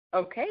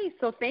Okay,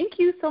 so thank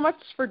you so much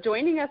for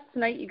joining us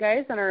tonight, you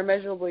guys, on our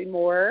Immeasurably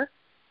More,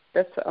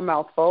 that's a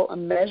mouthful,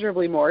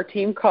 Immeasurably More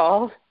team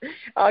call,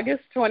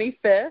 August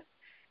 25th.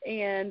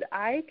 And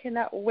I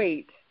cannot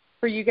wait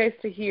for you guys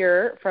to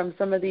hear from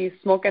some of these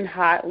smoking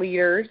hot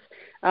leaders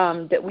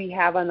that we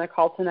have on the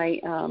call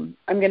tonight. I'm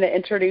going to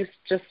introduce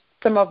just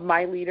some of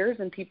my leaders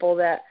and people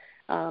that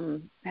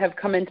have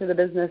come into the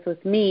business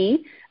with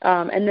me,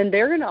 and then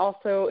they're going to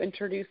also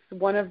introduce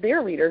one of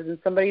their leaders and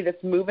somebody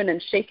that's moving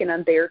and shaking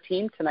on their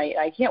team tonight.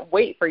 I can't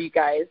wait for you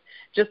guys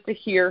just to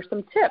hear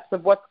some tips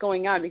of what's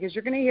going on, because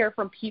you're going to hear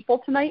from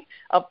people tonight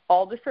of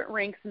all different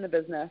ranks in the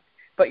business,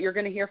 but you're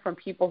going to hear from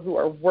people who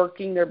are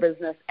working their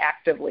business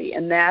actively,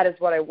 and that is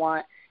what I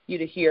want you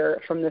to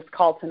hear from this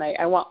call tonight.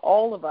 I want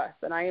all of us,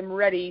 and I am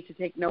ready to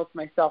take notes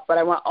myself, but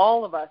I want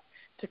all of us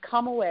to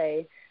come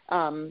away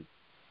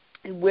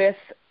with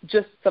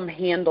just some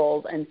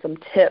handles and some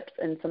tips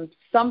and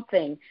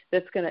something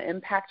that's going to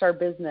impact our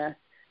business,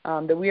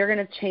 that we are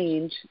going to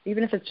change,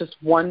 even if it's just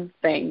one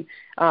thing,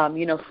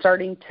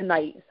 starting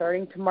tonight,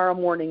 starting tomorrow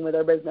morning with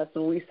our business.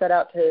 When we set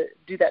out to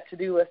do that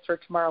to-do list for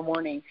tomorrow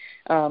morning,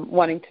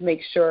 wanting to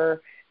make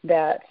sure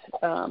that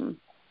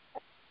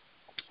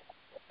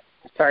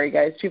sorry,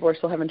 guys, people are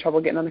still having trouble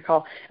getting on the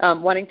call,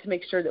 wanting to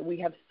make sure that we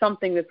have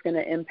something that's going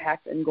to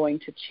impact and going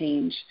to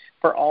change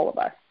for all of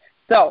us.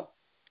 So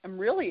I'm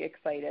really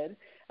excited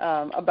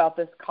about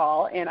this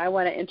call, and I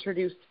want to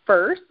introduce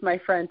first my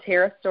friend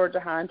Tara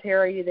Storjahan.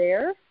 Tara, are you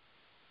there?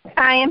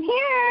 I am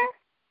here.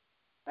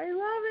 I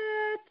love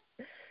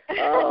it.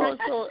 Oh,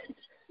 so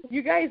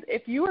you guys,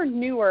 if you are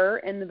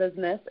newer in the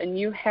business and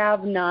you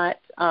have not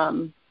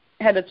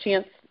had a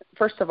chance,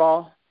 first of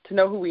all, to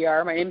know who we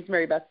are, my name is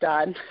Mary Beth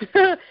Dodd.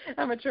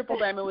 I'm a triple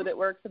diamond with It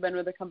Works. I've been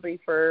with the company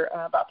for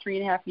about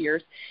 3.5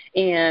 years,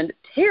 and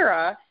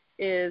Tara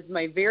is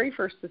my very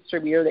first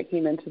distributor that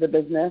came into the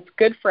business,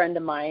 good friend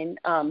of mine,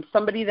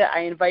 somebody that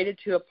I invited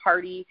to a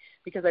party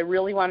because I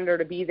really wanted her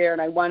to be there,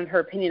 and I wanted her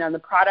opinion on the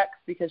products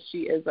because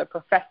she is a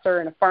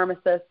professor and a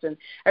pharmacist, and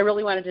I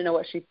really wanted to know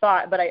what she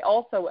thought. But I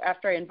also,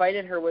 after I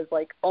invited her, was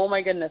like, oh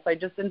my goodness, I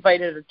just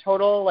invited a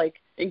total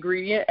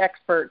ingredient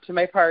expert to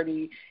my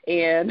party,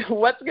 and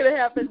what's going to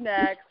happen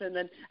next? And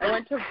then I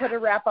went to put a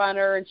wrap on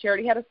her, and she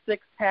already had a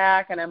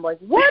 6-pack, and I'm like,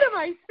 what am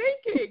I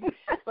thinking?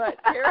 But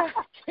Tara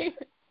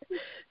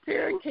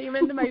came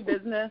into my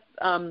business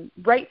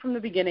right from the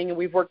beginning, and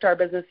we've worked our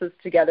businesses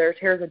together.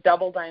 Tara's a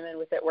double diamond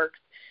with It Works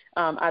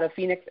out of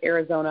Phoenix,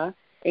 Arizona.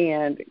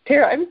 And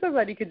Tara, I'm so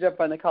glad you could jump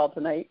on the call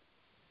tonight.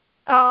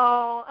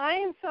 Oh, I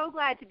am so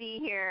glad to be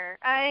here.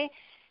 I've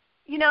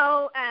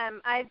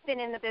been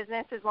in the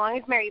business as long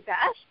as Mary Beth,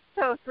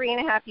 so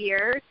 3.5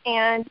 years,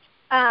 and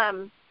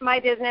my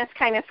business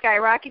kind of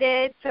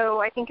skyrocketed. So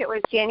I think it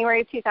was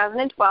January of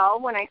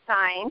 2012 when I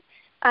signed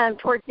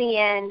towards the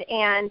end,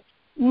 and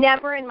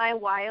never in my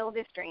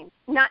wildest dreams,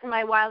 not in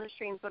my wildest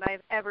dreams would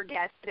I've ever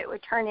guessed that it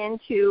would turn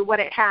into what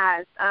it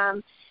has.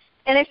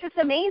 And it's just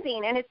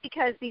amazing, and it's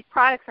because these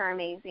products are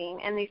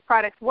amazing, and these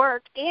products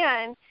work,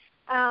 and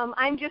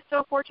I'm just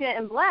so fortunate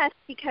and blessed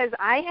because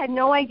I had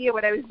no idea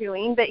what I was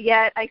doing, but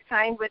yet I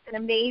signed with an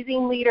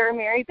amazing leader,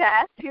 Mary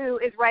Beth, who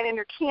is right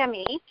under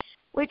Cammie,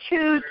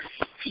 who's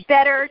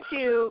better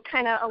to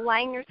kind of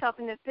align yourself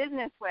in this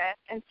business with.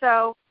 And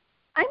so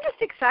I'm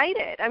just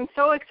excited. I'm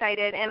so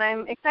excited, and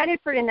I'm excited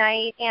for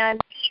tonight.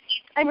 And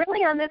I'm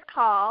really on this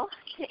call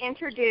to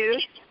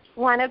introduce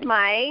one of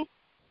my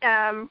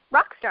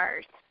rock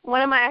stars.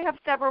 I have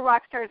several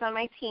rock stars on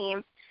my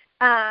team,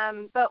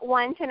 but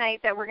one tonight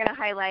that we're going to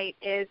highlight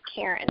is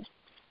Karen.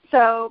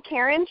 So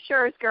Karen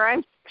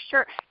Schurzger,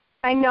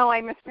 I know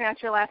I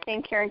mispronounced your last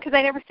name, Karen, because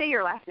I never say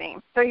your last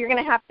name. So you're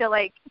going to have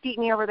to beat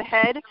me over the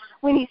head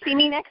when you see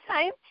me next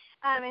time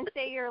and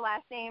say your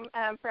last name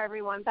for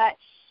everyone. But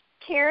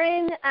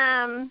Karen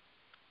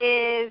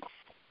is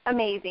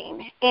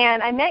amazing,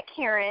 and I met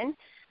Karen,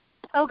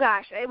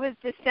 it was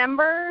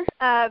December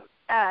of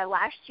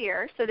last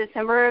year, so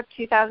December of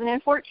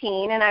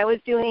 2014, and I was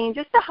doing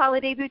just a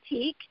holiday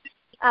boutique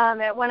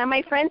at one of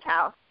my friend's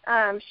house.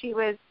 She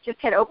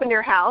had opened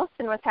her house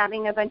and was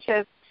having a bunch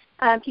of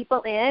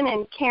people in,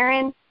 and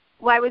Karen,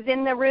 I was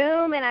in the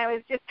room, and I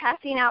was just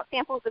passing out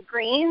samples of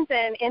greens,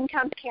 and in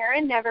comes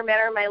Karen, never met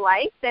her in my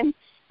life, and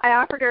I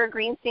offered her a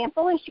green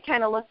sample, and she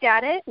kind of looked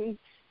at it and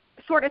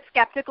sort of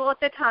skeptical at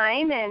the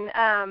time,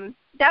 and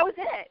that was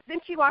it. Then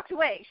she walked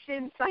away. She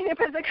didn't sign up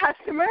as a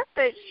customer,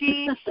 but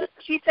she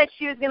said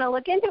she was going to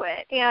look into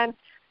it. And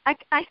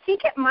I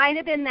think it might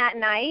have been that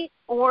night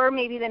or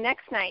maybe the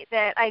next night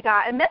that I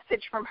got a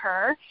message from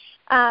her,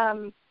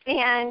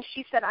 and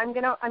she said, I'm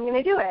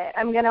gonna do it.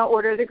 I'm going to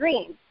order the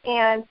greens.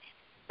 And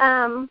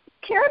Karen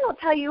will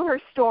tell you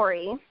her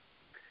story,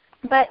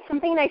 but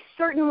something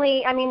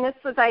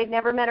I'd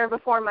never met her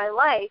before in my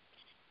life,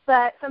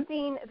 but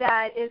something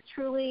that is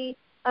truly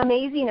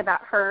amazing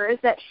about her is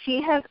that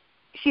she's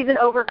an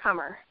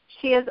overcomer.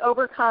 She has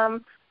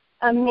overcome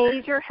a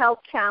major health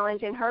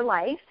challenge in her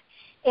life,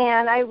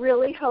 and I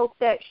really hope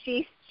that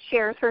she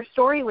shares her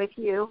story with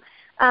you.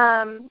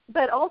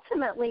 But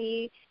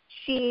ultimately,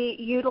 she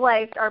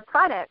utilized our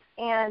products,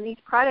 and these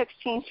products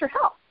changed her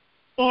health.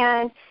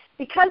 And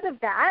because of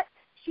that,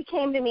 she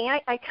came to me.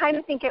 I kind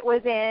of think it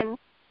was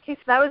so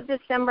that was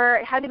December.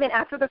 It had to have been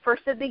after the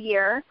first of the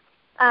year.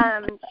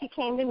 She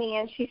came to me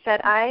and she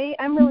said,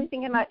 I'm really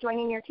thinking about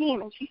joining your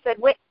team. And she said,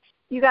 wait,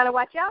 you got to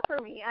watch out for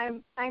me.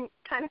 I'm kind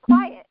of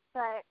quiet,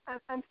 but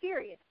I'm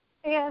serious.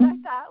 And I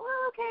thought,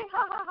 well, okay,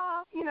 ha, ha,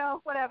 ha,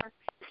 whatever.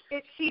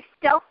 She's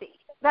stealthy.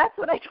 That's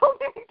what I told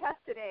Mary Beth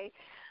today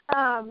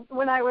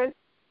when I was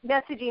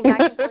messaging back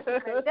and forth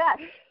with Mary Beth.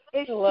 She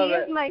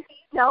is my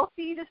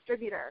stealthy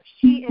distributor.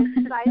 She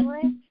is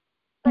silent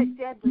but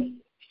deadly.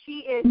 She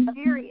is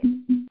serious.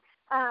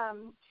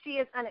 She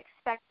is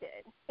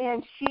unexpected,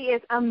 and she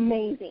is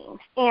amazing.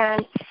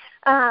 And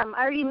I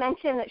already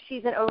mentioned that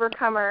she's an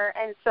overcomer,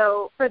 and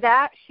so for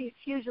that, she's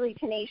hugely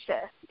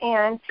tenacious.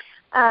 And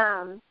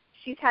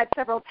she's had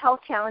several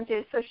health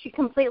challenges, so she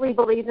completely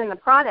believes in the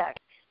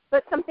product.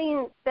 But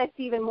something that's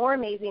even more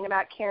amazing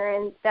about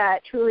Karen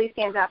that truly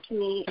stands out to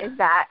me is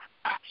that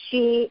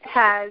she's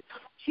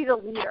a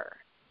leader.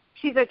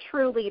 She's a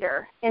true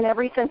leader in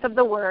every sense of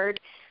the word.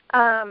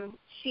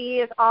 She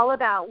is all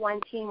about one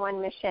team, one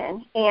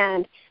mission,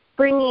 and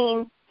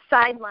bringing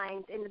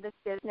sidelines into this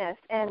business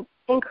and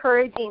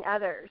encouraging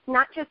others,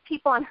 not just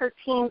people on her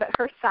team, but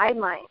her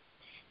sidelines.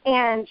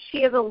 And she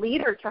is a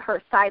leader to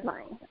her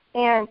sidelines.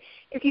 And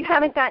if you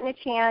haven't gotten a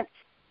chance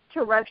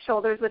to rub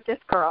shoulders with this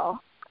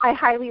girl, I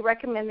highly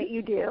recommend that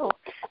you do.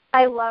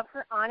 I love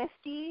her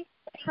honesty,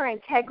 her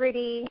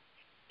integrity,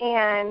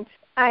 and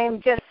I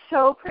am just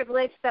so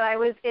privileged that I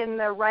was in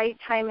the right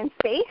time and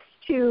space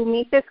to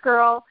meet this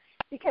girl,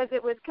 because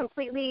it was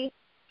completely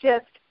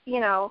just,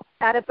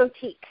 at a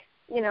boutique,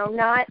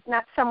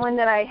 not someone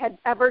that I had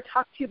ever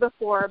talked to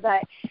before.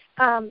 But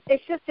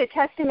it's just a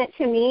testament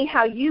to me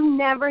how you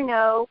never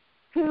know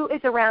who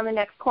is around the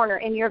next corner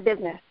in your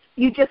business.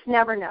 You just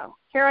never know.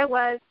 Here I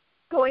was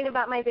going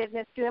about my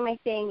business, doing my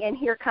thing, and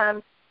here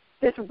comes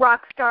this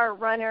rock star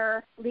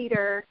runner,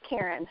 leader,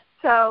 Karen.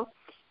 So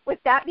with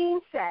that being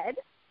said,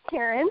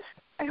 Karen,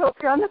 I hope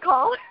you're on the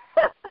call.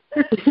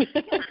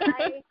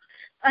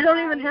 I don't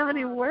even have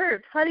any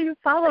words. How do you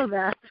follow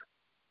that?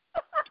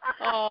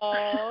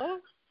 Aww.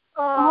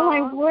 Oh,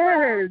 my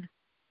word.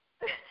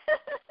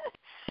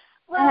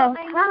 Well,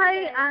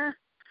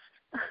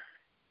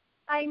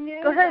 I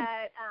knew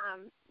that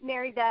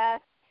Mary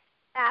Beth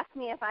asked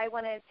me if I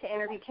wanted to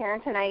interview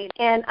Karen tonight,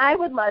 and I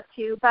would love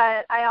to,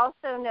 but I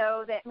also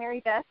know that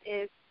Mary Beth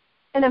is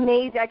an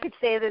amazing, I could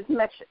say as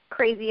much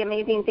crazy,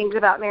 amazing things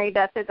about Mary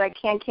Beth as I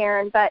can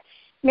Karen, but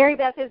Mary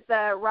Beth is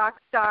the rock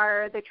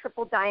star, the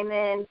triple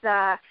diamond,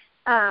 the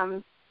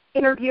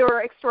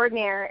interviewer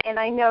extraordinaire, and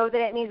I know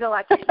that it means a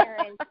lot to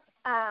Karen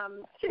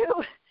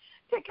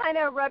to kind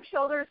of rub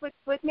shoulders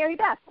with Mary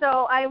Beth.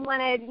 So I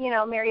wanted,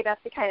 Mary Beth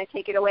to kind of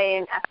take it away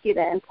and ask you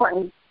the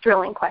important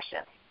drilling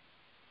questions.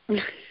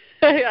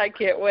 I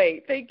can't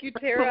wait. Thank you,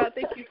 Tara.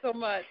 Thank you so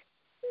much.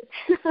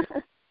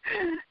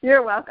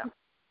 You're welcome.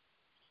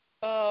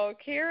 Oh,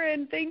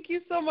 Karen, thank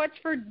you so much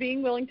for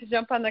being willing to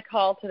jump on the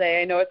call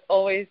today. I know it's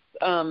always,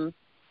 kind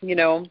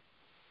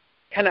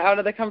of out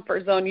of the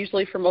comfort zone,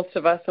 usually for most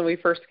of us when we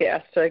first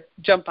get asked to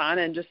jump on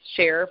and just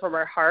share from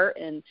our heart.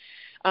 And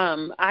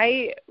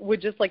I would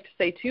just like to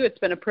say, too, it's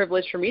been a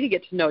privilege for me to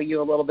get to know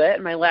you a little bit.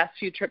 In my last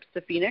few trips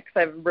to Phoenix,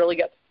 I've really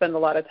got to spend a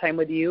lot of time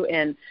with you.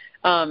 And,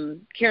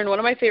 Karen, one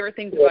of my favorite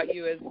things about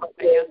you is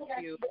I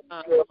asked you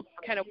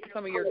kind of what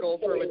some of your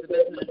goals were with the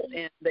business,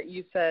 and that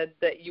you said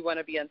that you want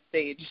to be on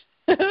stage.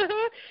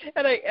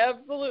 And I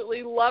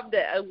absolutely loved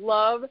it. I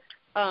love,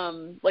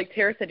 like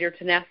Tara said, your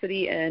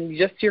tenacity and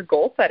just your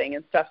goal setting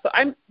and stuff. So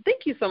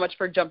thank you so much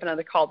for jumping on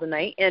the call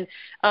tonight. And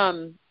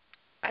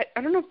I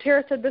don't know if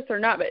Tara said this or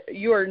not, but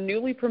you are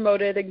newly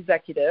promoted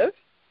executive.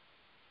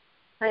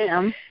 I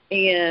am.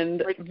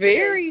 And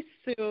very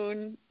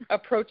soon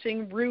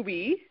approaching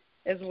Ruby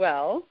as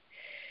well.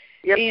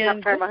 Yep, and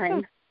not far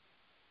behind.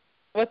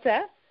 What's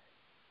that?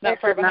 Not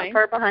far behind?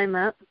 Not far behind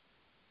that.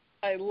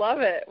 I love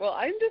it. Well,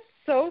 I'm just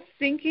so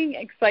stinking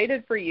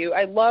excited for you.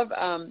 I love,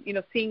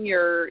 seeing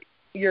your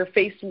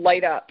face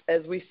light up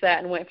as we sat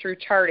and went through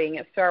charting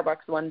at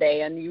Starbucks one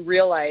day, and you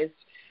realized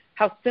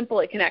how simple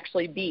it can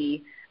actually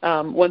be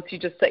once you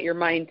just set your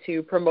mind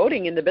to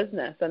promoting in the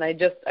business. And I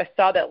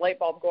saw that light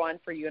bulb go on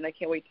for you, and I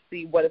can't wait to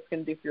see what it's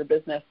going to do for your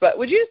business. But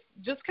would you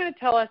just kind of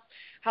tell us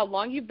how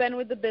long you've been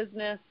with the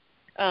business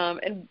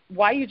and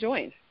why you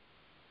joined?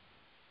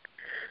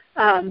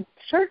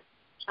 Sure,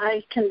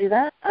 I can do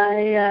that.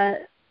 I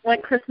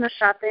went Christmas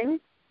shopping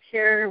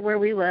here where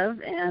we live,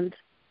 and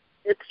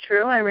it's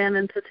true, I ran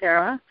into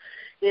Tara,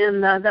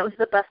 and that was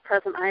the best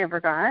present I ever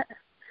got,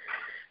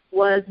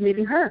 was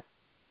meeting her.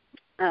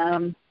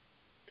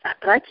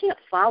 But I can't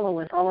follow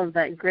with all of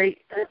that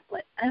great,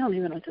 I don't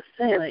even know what to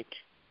say,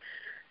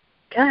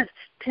 God,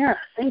 Tara,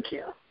 thank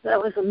you. That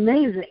was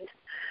amazing.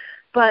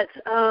 But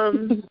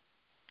I'm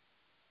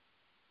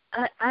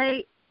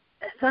a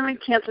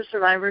cancer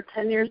survivor,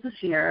 10 years this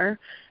year.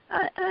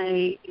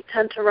 I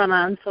tend to run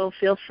on, so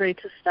feel free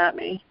to stop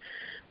me.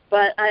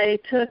 But I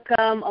took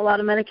a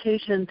lot of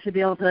medication to be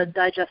able to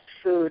digest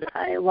food.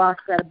 I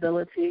lost that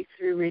ability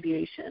through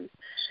radiation.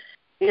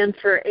 And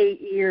for 8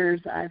 years,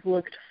 I've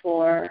looked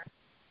for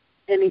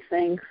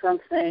anything,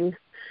 something.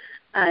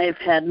 I've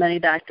had many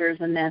doctors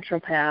and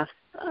naturopaths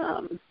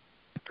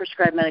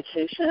prescribe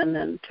medication,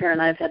 and Tara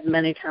and I have had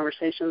many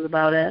conversations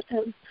about it.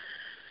 And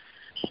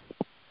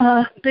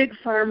Big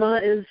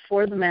Pharma is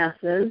for the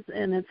masses,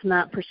 and it's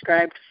not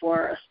prescribed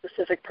for a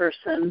specific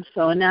person.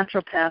 So a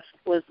naturopath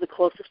was the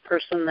closest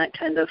person that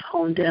kind of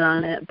honed in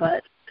on it.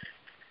 But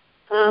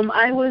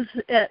I was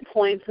at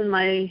points in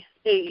my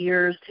 8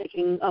 years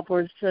taking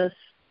upwards to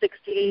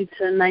 60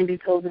 to 90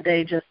 pills a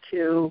day just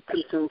to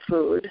consume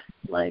food.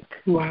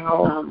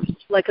 Wow.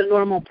 Like a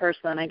normal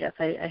person, I guess.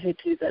 I hate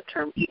to use that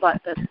term,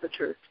 but that's the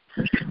truth.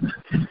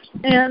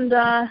 And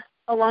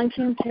along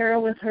came Tara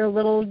with her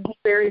little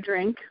berry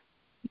drink.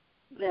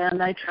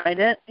 And I tried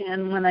it,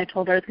 and when I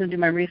told her I was going to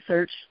do my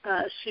research,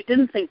 she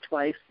didn't think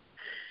twice.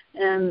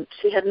 And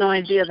she had no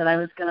idea that I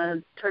was going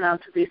to turn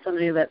out to be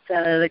somebody that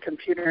sat at a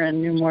computer and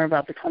knew more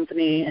about the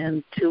company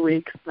in 2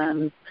 weeks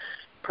than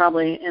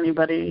probably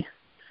anybody.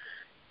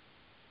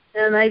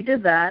 And I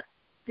did that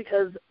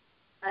because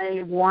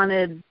I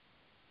wanted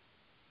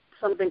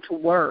something to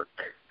work.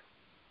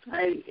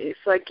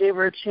 So I gave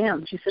her a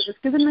chance. She said,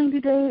 just give it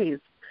 90 days.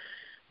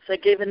 So I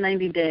gave it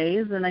 90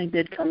 days, and I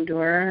did come to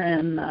her,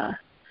 and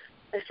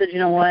I said, you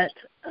know what,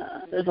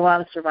 there's a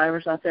lot of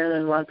survivors out there.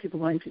 There's a lot of people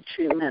going through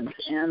treatment,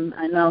 and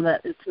I know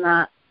that it's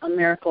not a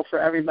miracle for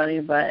everybody,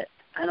 but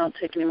I don't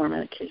take any more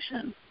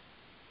medication.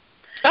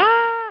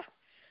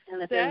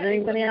 And if there's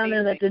anybody out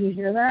there that didn't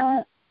hear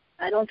that,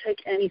 I don't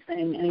take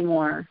anything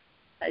anymore.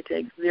 I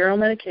take 0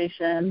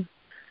 medication.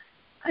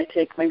 I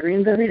take my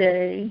greens every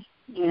day,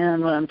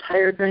 and when I'm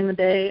tired during the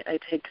day, I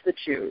take the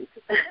chews.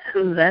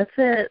 And that's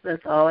it.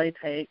 That's all I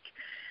take.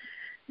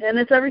 And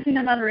it's everything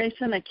in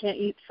moderation. I can't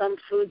eat some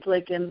foods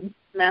like in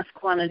mass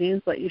quantities,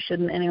 but you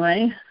shouldn't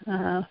anyway.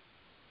 But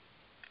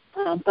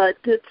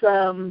it's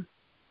a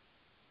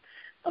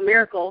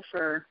miracle,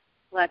 for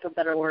lack of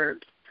better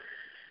words.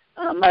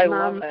 My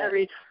mom,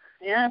 every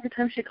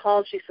time she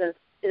calls, she says,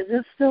 is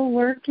it still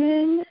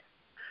working?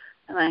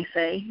 And I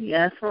say,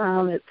 yes,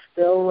 Mom, it's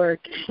still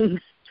working.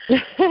 So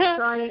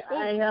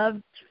I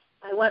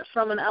went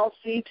from an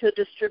LC to a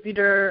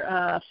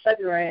distributor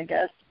February, I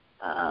guess.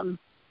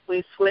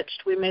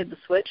 We made the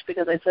switch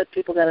because I said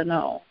people got to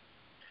know.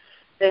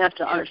 They have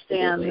to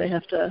understand. They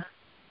have to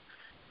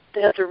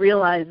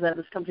realize that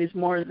this company is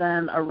more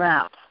than a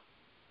wrap.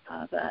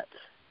 That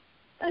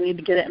I need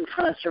to get it in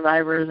front of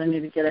survivors. I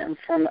need to get it in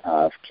front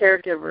of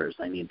caregivers.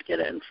 I need to get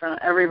it in front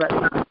of everybody,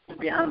 to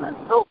be honest.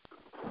 Oh,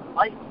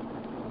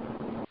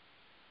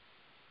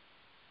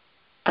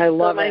 I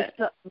love it.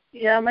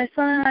 My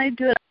son and I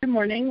do it every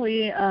morning.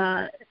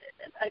 I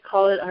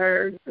call it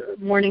our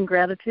morning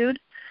gratitude.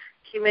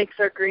 He makes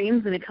our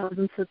greens, and he comes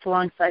and sits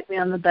alongside me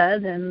on the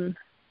bed, and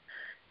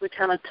we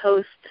kind of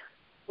toast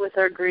with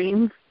our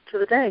greens to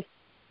the day.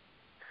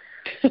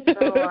 So,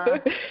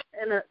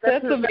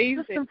 that's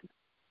amazing.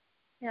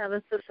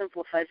 That's the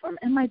simplified form.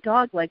 And my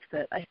dog likes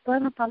it. I still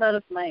haven't found out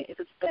if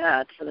it's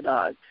bad for the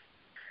dogs.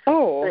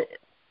 Oh, but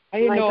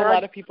I know a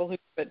lot of people who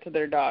give it to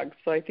their dogs,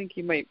 so I think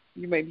you might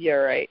be all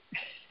right.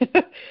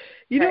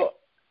 You know,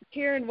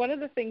 Karen, one of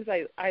the things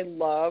I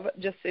love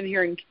just in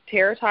hearing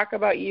Tara talk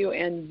about you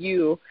and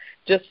you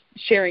just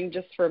sharing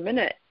just for a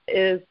minute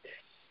is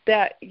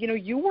that,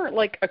 you weren't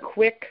like a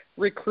quick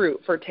recruit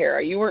for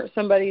Tara. You weren't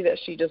somebody that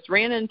she just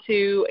ran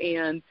into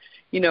and,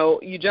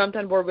 you jumped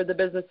on board with the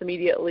business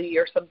immediately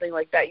or something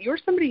like that. You were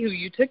somebody who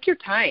you took your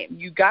time.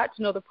 You got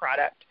to know the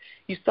product.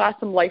 You saw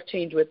some life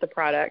change with the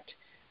product.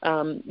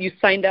 You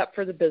signed up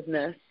for the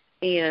business.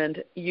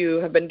 And you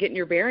have been getting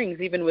your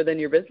bearings even within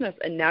your business,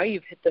 and now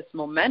you've hit this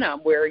momentum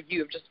where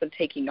you've just been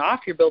taking off.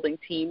 You're building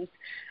teams,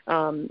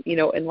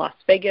 in Las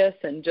Vegas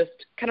and just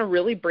kind of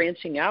really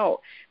branching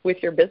out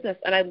with your business.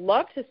 And I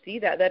love to see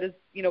that. That is,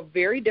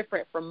 very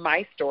different from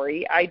my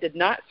story. I did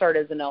not start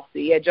as an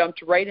LC. I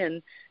jumped right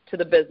in to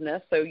the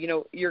business. So,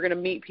 you're going to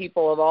meet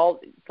people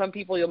some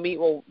people you'll meet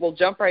will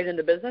jump right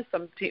into business.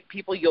 Some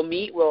people you'll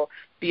meet will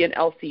be an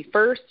LC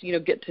first,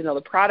 get to know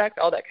the product,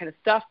 all that kind of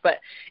stuff. But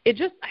I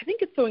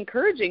think it's so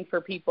encouraging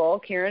for people,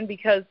 Karen,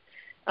 because,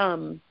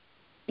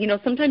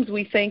 sometimes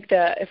we think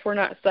that if we're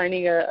not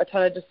signing a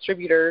ton of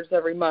distributors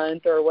every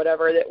month or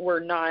whatever, that we're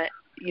not,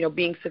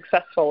 being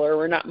successful or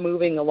we're not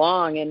moving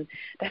along. And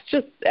that's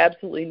just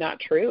absolutely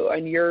not true.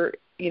 And you're,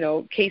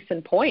 case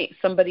in point,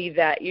 somebody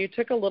that you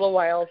took a little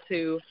while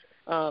to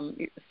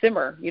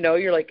simmer,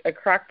 you're like a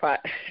crock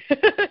pot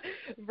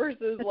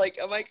versus like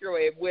a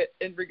microwave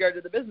in regard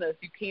to the business.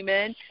 You came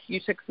in, you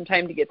took some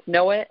time to get to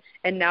know it,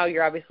 and now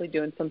you're obviously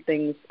doing some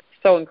things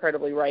so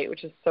incredibly right,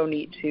 which is so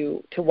neat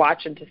to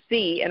watch and to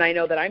see. And I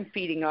know that I'm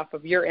feeding off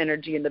of your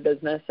energy in the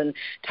business, and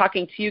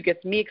talking to you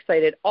gets me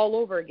excited all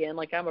over again,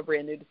 like I'm a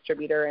brand new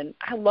distributor, and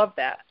I love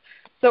that.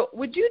 So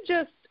would you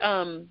just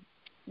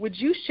would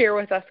you share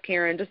with us,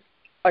 Karen, just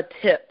a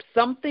tip,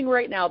 something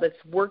right now that's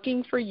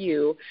working for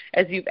you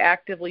as you've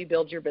actively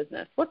built your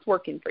business? What's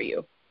working for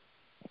you?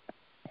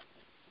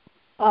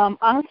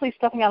 Honestly,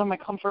 stepping out of my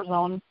comfort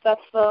zone.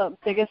 That's the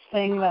biggest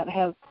thing that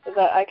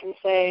I can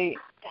say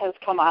has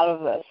come out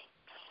of this.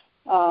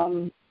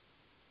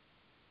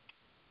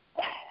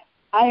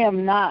 I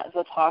am not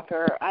the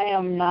talker. I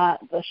am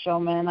not the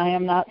showman. I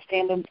am not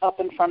standing up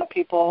in front of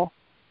people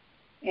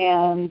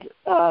and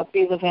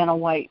be the Vanna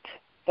White.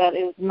 That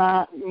is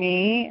not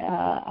me.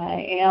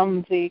 I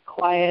am the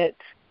quiet,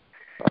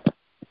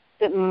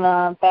 sit in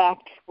the back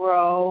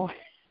row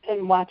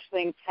and watch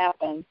things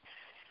happen.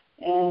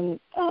 And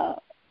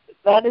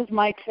that is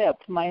my tip.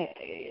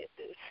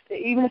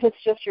 Even if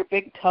it's just your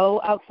big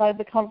toe outside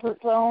the comfort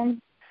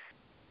zone,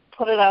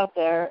 put it out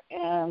there,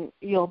 and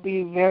you'll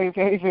be very,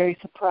 very, very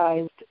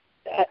surprised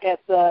at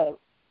the.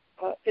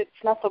 It's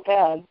not so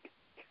bad.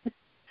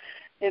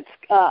 It's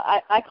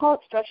I call it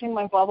stretching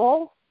my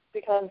bubble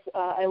because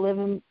I live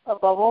in a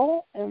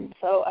bubble, and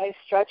so I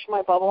stretch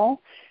my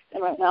bubble.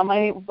 And right now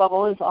my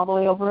bubble is all the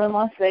way over in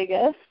Las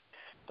Vegas,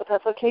 but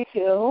that's okay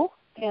too.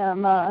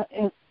 And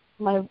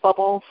my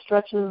bubble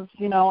stretches,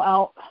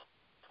 out.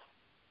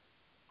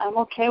 I'm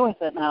okay with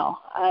it now.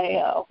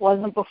 I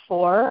wasn't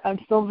before. I'm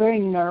still very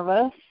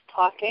nervous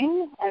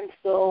talking. I'm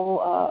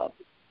still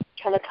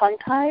kind of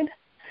tongue-tied.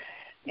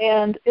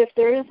 And if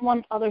there is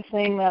one other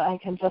thing that I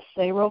can just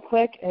say real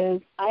quick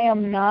is I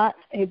am not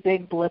a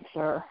big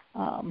blitzer.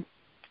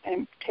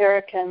 And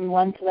Tara can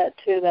lend to that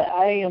too, that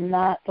I am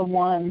not the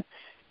one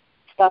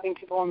stopping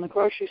people in the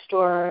grocery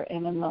store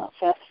and in the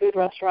fast food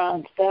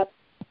restaurants.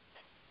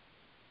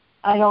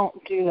 I don't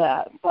do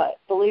that, but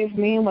believe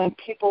me, when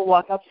people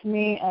walk up to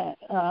me, I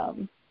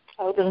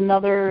was at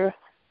another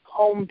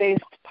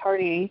home-based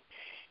party,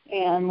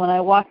 and when I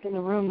walked in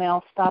the room, they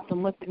all stopped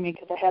and looked at me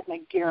because I had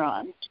my gear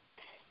on.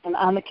 And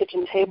on the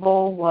kitchen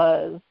table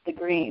was the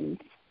greens,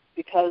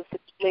 because the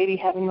lady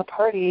having the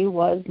party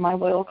was my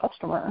loyal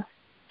customer.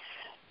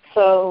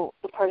 So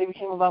the party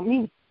became about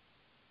me,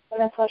 and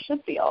that's how it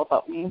should be, all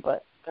about me,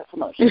 but that's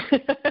another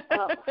story.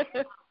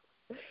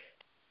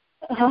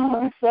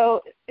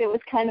 So it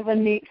was kind of a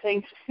neat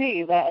thing to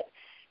see that,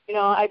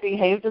 I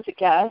behaved as a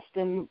guest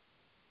and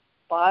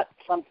bought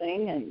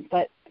something,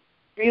 but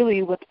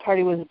really what the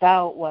party was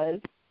about was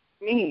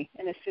me.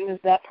 And as soon as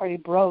that party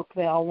broke,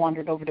 they all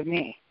wandered over to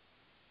me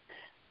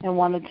and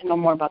wanted to know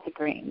more about the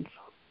greens.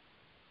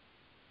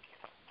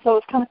 So it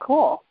was kind of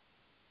cool.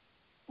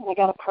 And I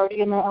got a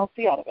party and an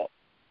LC out of it.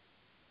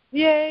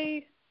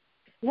 Yay.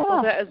 Yeah.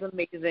 Well, that is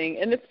amazing.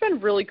 And it's been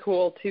really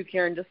cool, too,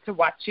 Karen, just to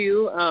watch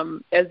you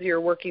as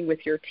you're working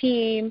with your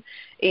team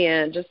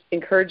and just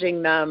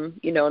encouraging them,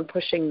 and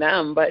pushing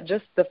them. But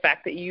just the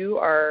fact that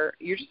you're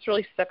just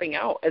really stepping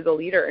out as a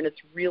leader, and it's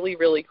really,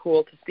 really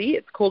cool to see.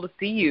 It's cool to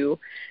see you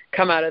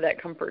come out of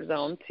that comfort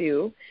zone,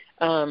 too,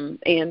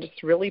 and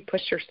just really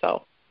push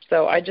yourself.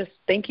 So I just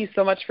thank you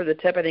so much for the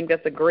tip. I think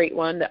that's a great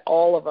one that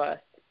all of us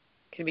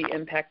can be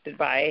impacted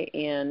by,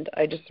 and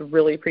I just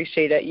really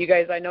appreciate it. You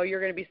guys, I know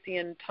you're going to be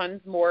seeing tons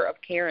more of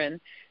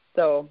Karen,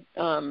 so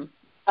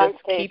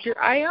just keep your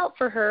eye out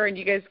for her, and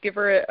you guys give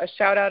her a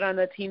shout-out on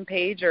the team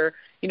page or,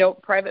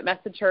 private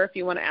message her if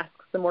you want to ask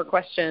some more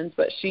questions,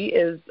 but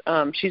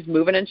she's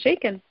moving and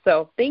shaking.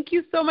 So thank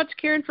you so much,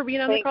 Karen, for being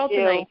on the call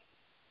tonight.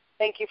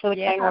 Thank you for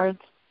the kind words.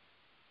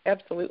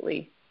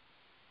 Absolutely.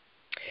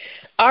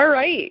 All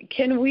right,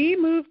 can we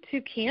move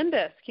to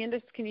Candace?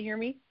 Candace, can you hear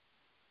me?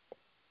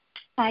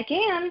 I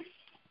can.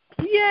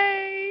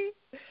 Yay!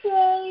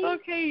 Yay!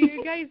 Okay,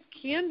 you guys,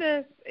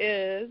 Candace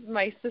is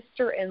my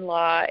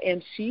sister-in-law,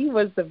 and she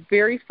was the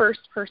very first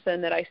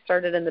person that I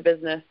started in the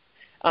business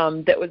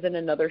that was in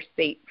another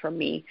state from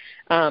me.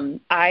 When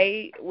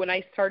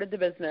I started the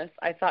business,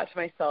 I thought to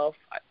myself,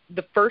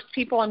 the first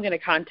people I'm going to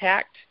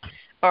contact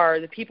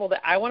are the people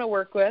that I want to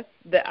work with,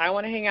 that I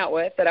want to hang out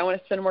with, that I want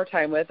to spend more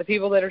time with, the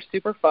people that are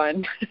super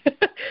fun.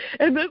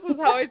 And this is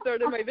how I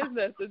started my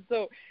business. And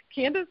so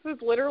Candace was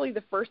literally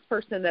the first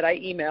person that I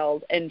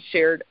emailed and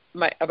shared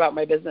about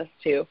my business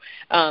to.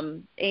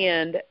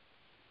 And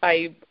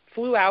I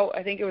flew out,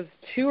 I think it was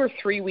 2 or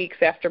 3 weeks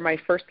after my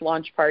first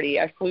launch party.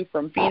 I flew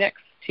from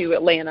Phoenix to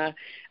Atlanta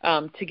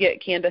to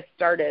get Candace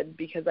started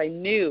because I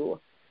knew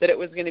that it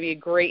was going to be a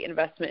great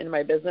investment in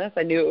my business.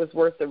 I knew it was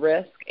worth the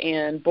risk,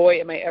 and boy,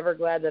 am I ever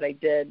glad that I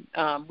did.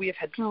 We have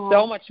had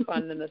so much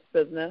fun in this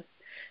business.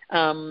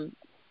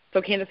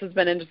 So Candace has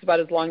been in just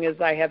about as long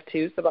as I have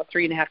too, so about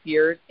 3.5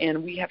 years,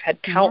 and we have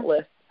had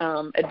countless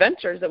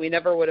adventures that we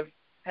never would have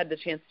had the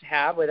chance to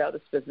have without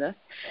this business.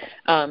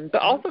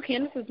 But also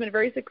Candace has been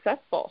very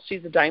successful.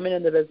 She's a diamond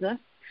in the business,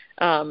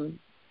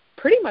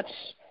 pretty much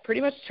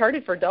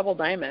charted for double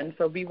diamond,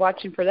 so be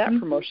watching for that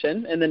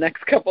promotion in the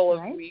next couple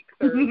of weeks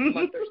or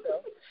month or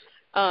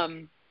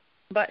so.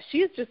 But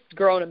she has just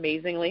grown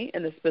amazingly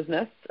in this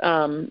business.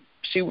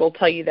 She will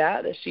tell you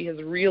that she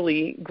has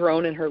really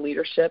grown in her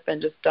leadership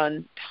and just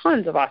done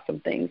tons of awesome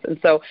things. And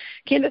so,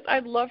 Candace,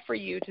 I'd love for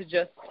you to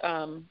just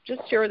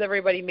share with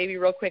everybody maybe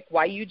real quick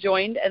why you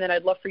joined, and then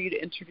I'd love for you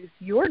to introduce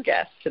your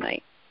guest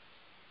tonight.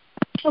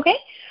 Okay.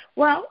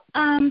 Well,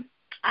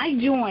 I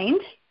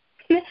joined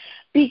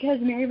because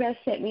Mary Beth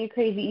sent me a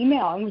crazy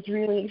email and was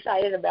really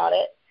excited about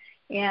it.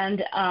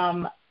 And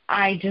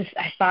I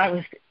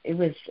thought it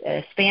was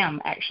a spam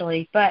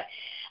actually. But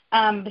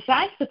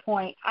besides the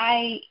point,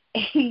 I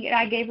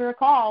gave her a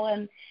call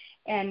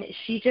and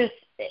she just,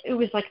 it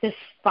was like this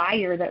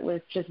fire that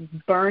was just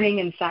burning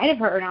inside of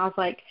her, and I was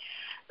like,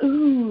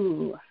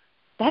 ooh,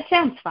 that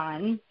sounds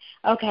fun.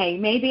 Okay,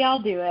 maybe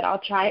I'll do it. I'll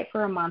try it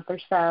for a month or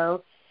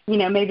so.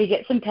 Maybe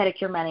get some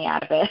pedicure money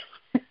out of it.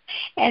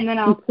 And then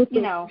I'll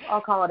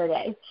call it a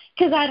day,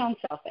 because I don't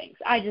sell things.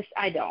 I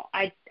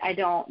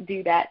don't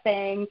do that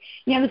thing.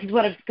 This is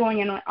what is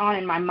going on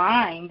in my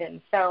mind,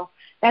 and so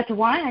that's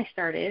why I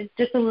started,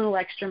 just a little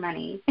extra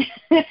money.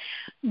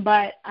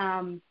 But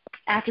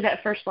after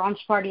that first launch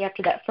party,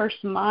 after that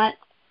first month,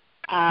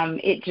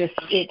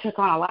 it took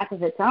on a life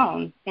of its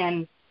own,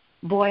 and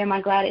boy, am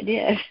I glad it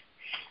did.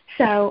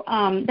 So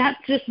that's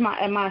just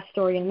my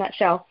story in a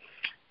nutshell.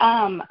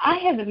 I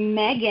have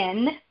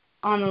Megan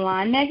on the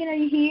line. Megan, are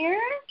you here?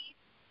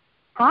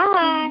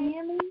 Hi.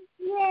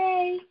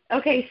 Yay.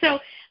 Okay, so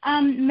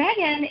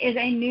Megan is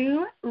a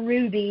new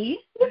Ruby.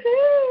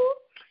 Woohoo!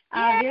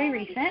 Very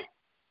recent.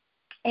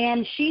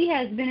 And she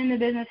has been in the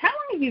business. How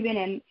long have you been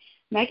in,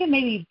 Megan?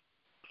 Maybe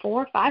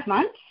 4 or 5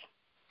 months?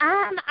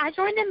 I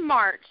joined in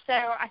March, so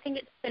I think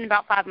it's been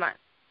about 5 months.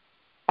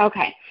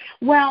 Okay.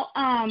 Well,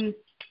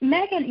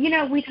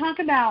 Megan, we talk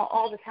about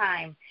all the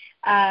time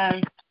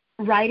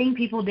writing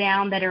people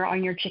down that are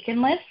on your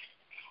chicken list.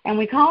 And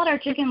we call it our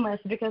chicken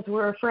list because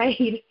we're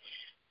afraid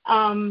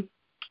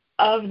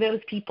of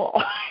those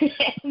people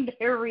and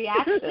their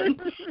reaction.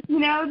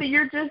 That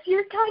you're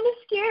kind of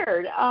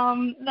scared.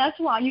 That's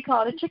why you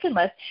call it a chicken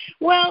list.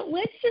 Well,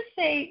 let's just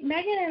say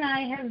Megan and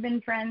I have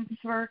been friends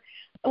for,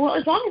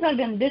 as long as I've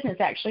been in business,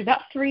 actually,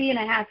 about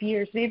 3.5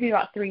 years, maybe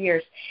about 3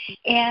 years.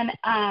 And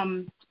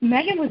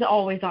Megan was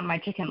always on my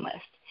chicken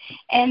list.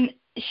 And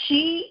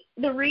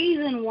the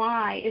reason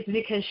why is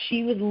because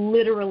she was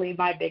literally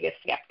my biggest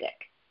skeptic.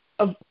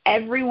 Of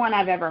everyone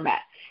I've ever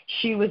met,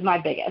 she was my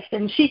biggest,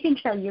 and she can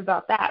tell you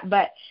about that.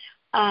 But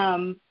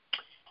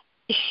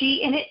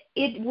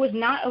it was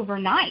not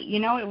overnight.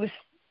 It was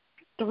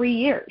 3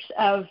 years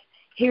of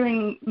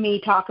hearing me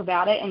talk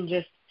about it and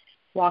just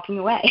walking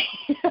away.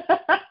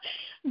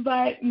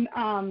 But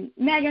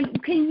Megan,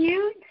 can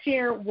you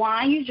share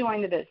why you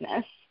joined the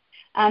business?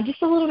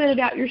 Just a little bit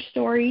about your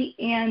story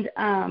and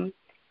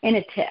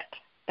a tip.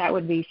 That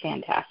would be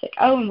fantastic.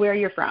 Oh, and where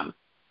you're from.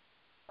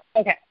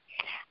 Okay.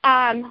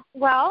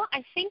 Well,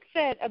 I think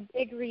that a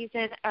big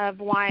reason of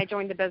why I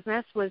joined the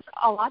business was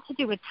a lot to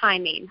do with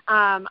timing.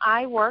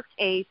 I worked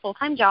a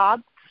full-time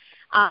job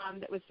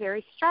that was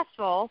very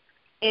stressful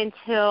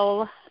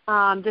until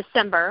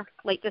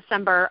late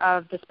December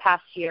of this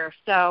past year.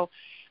 So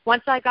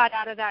once I got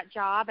out of that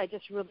job, I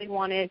just really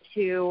wanted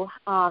to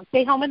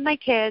stay home with my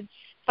kids,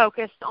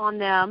 focused on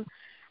them.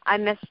 I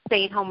missed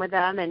staying home with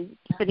them and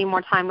spending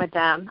more time with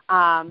them.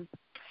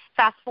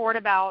 Fast forward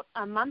about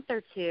a month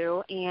or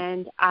two,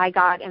 and I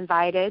got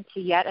invited to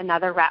yet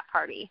another wrap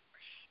party.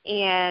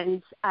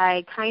 And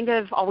I kind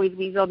of always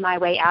weaseled my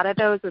way out of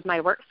those with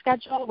my work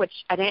schedule, which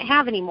I didn't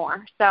have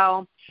anymore.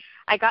 So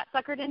I got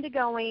suckered into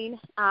going.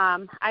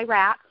 I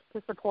wrapped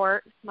to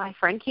support my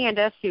friend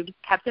Candace, who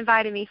kept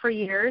inviting me for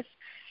years,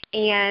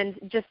 and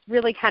just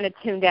really kind of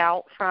tuned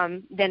out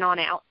from then on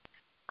out.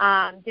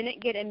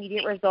 Didn't get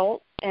immediate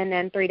results, and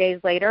then 3 days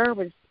later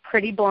was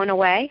pretty blown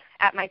away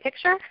at my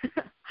picture.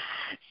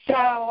 So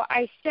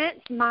I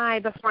sent my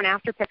before and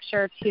after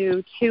picture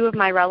to 2 of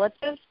my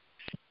relatives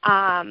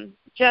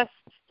just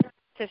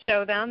to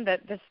show them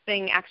that this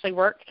thing actually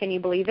worked. Can you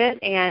believe it?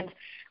 And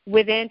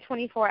within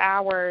 24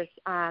 hours,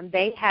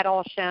 they had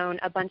all shown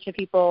a bunch of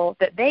people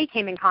that they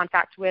came in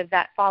contact with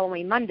that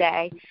following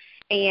Monday.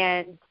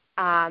 And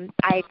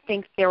I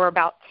think there were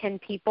about 10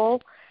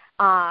 people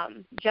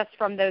just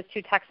from those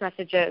 2 text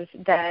messages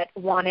that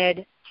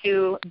wanted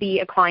to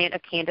be a client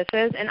of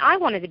Candace's, and I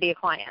wanted to be a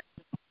client.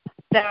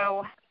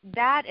 So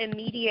that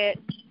immediate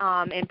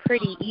and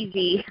pretty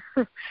easy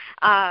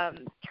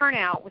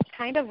turnout was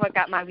kind of what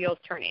got my wheels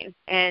turning.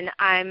 And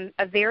I'm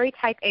a very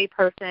type A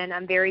person.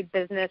 I'm very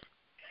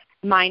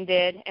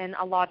business-minded and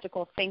a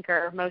logical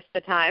thinker most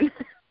of the time.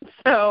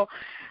 So,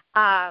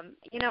 I'm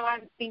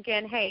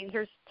thinking, hey,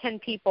 here's 10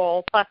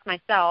 people plus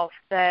myself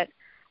that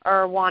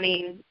are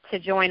wanting to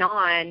join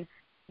on.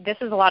 This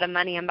is a lot of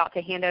money I'm about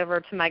to hand over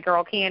to my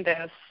girl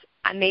Candace.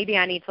 Maybe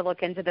I need to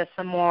look into this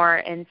some more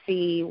and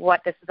see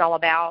what this is all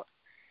about.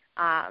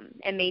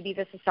 And maybe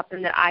this is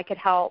something that I could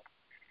help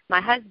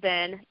my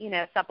husband,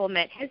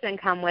 supplement his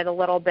income with a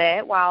little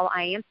bit while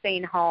I am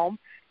staying home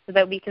so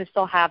that we can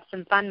still have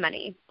some fun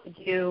money to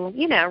do,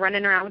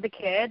 running around with the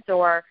kids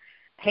or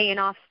paying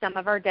off some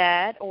of our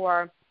debt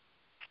or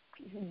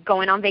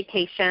going on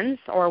vacations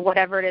or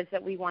whatever it is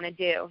that we want to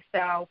do.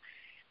 So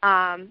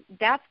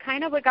that's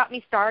kind of what got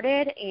me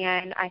started,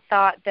 and I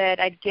thought that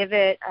I'd give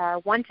it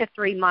 1 to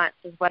 3 months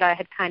is what I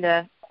had kind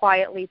of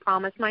quietly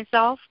promised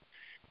myself,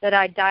 that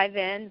I'd dive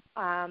in.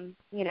 I'm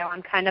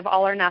kind of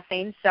all or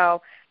nothing,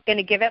 so I'm going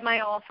to give it my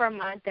all for a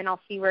month, and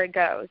I'll see where it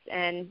goes.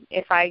 And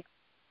if I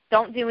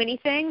don't do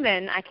anything,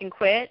 then I can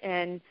quit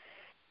and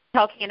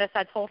tell Candace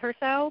I told her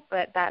so,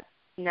 but that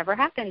never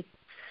happened.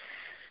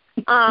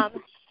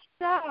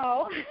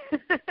 So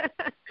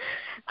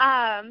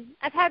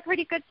I've had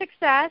pretty good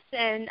success,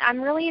 and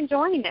I'm really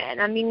enjoying it.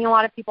 I'm meeting a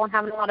lot of people and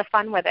having a lot of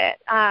fun with it.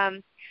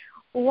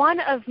 One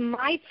of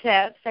my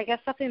tips, I guess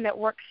something that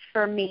works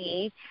for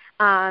me,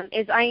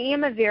 is I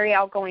am a very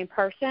outgoing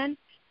person,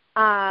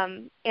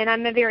 and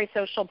I'm a very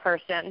social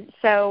person.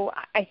 So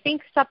I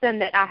think something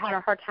that I had a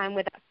hard time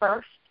with at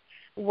first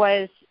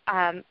was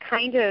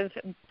kind of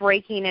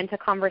breaking into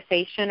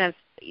conversation of,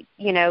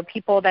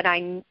 people that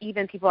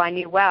people I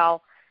knew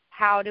well.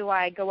 How do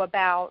I go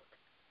about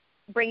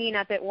bringing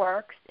up it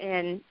works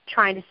and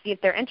trying to see if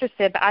they're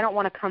interested, but I don't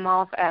want to come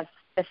off as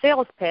a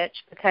sales pitch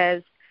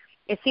because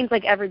it seems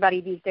like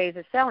everybody these days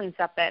is selling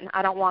something.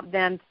 I don't want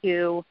them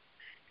to,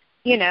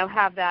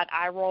 have that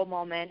eye roll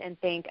moment and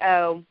think,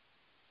 oh,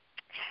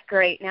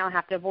 great, now I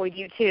have to avoid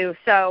you too.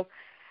 So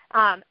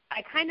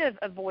I kind of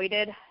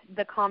avoided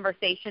the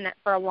conversation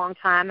for a long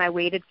time. I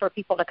waited for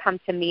people to come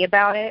to me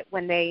about it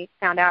when they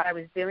found out I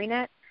was doing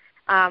it,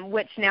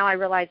 which now I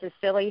realize is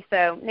silly.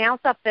 So now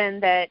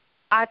something that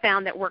I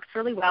found that works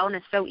really well and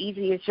is so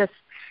easy is just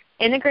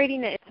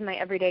integrating it into my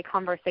everyday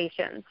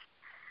conversations.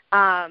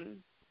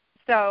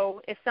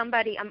 So if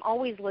I'm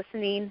always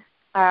listening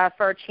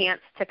for a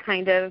chance to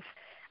kind of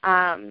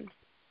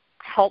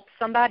help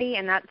somebody,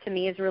 and that to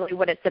me is really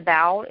what it's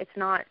about. It's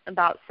not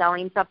about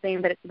selling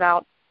something, but it's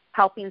about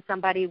helping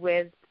somebody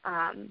with,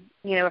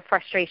 a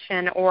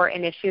frustration or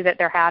an issue that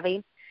they're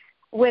having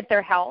with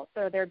their health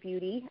or their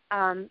beauty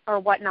or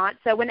whatnot.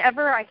 So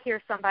whenever I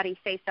hear somebody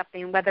say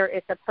something, whether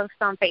it's a post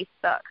on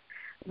Facebook,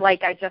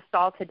 like I just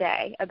saw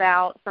today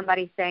about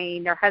somebody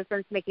saying their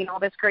husband's making all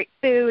this great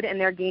food and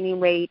they're gaining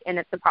weight and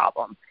it's a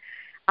problem,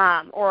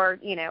 or,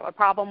 a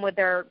problem with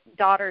their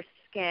daughter's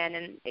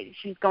skin and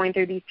she's going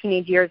through these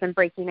teenage years and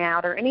breaking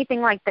out, or anything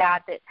like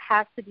that that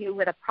has to do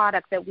with a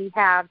product that we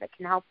have that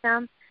can help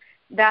them,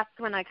 that's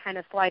when I kind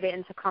of slide it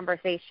into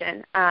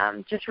conversation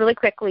just really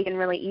quickly and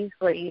really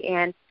easily.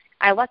 And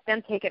I let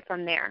them take it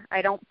from there.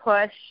 I don't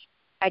push.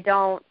 I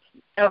don't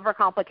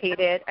overcomplicate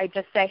it. I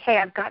just say, hey,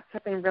 I've got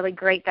something really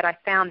great that I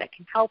found that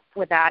can help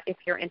with that if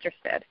you're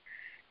interested.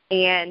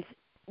 And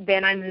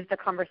then I move the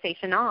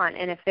conversation on.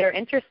 And if they're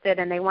interested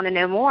and they want to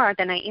know more,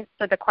 then I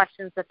answer the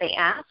questions that they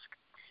ask.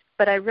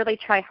 But I really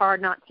try hard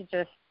not to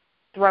just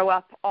throw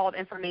up all the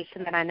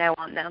information that I know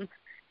on them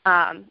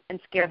and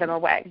scare them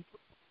away.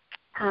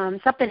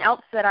 Something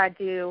else that I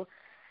do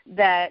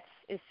that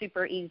is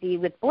super easy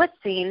with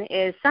blitzing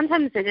is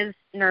sometimes it is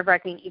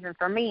nerve-wracking even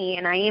for me,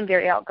 and I am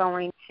very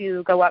outgoing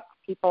to go up to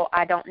people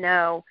I don't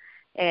know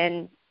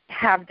and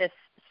have this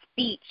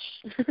speech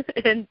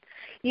and,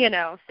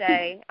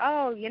 say,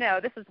 oh,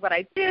 this is what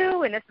I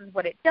do and this is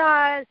what it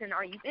does, and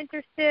are you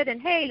interested?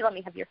 And, hey, let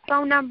me have your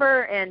phone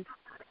number. And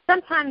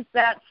sometimes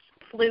that's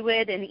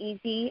fluid and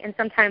easy, and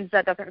sometimes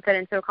that doesn't fit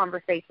into a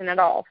conversation at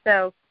all.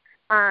 So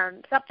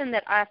something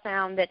that I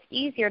found that's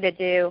easier to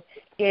do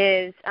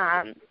is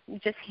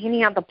just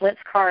handing out the blitz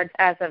cards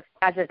as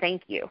a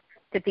thank you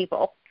to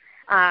people,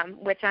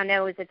 which I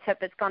know is a tip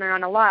that's gone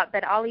around a lot,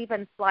 but I'll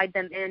even slide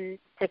them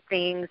into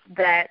things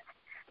that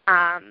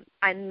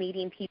I'm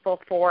meeting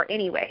people for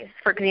anyways.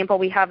 For example,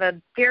 we have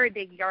a very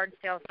big yard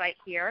sale site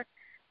here.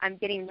 I'm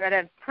getting rid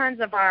of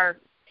tons of our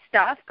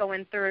stuff,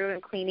 going through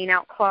and cleaning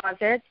out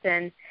closets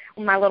and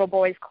my little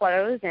boy's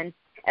clothes, and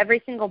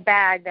every single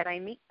bag that I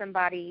meet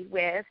somebody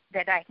with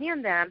that I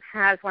hand them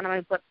has one of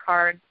my blitz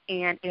cards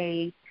and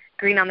a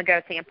Green on the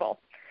Go sample.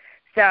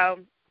 So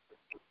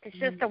it's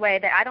just a way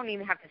that I don't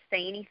even have to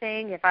say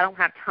anything if I don't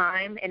have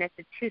time, and it's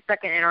a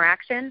 2-second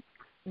interaction,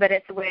 but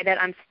it's a way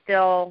that I'm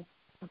still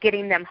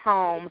getting them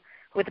home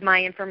with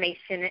my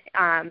information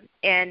and,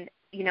 a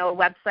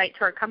website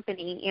to our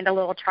company and a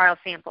little trial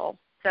sample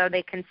so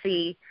they can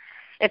see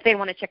if they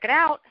want to check it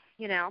out,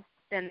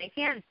 then they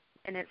can.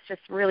 And it's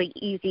just really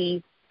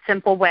easy,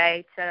 simple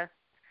way to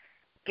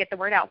get the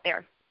word out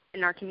there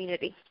in our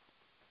community.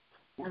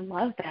 I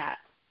love that.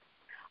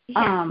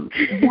 Yeah.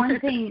 One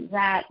thing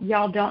that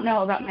y'all don't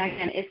know about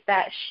Megan is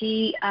that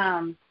she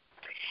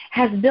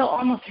has built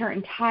almost her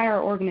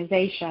entire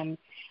organization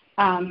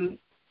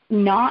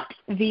not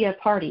via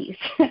parties.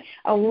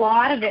 A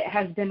lot of it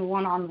has been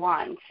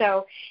one-on-one.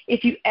 So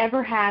if you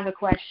ever have a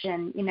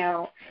question,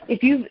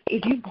 if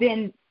you've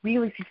been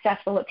really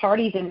successful at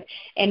parties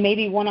and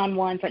maybe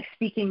one-on-ones, like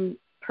speaking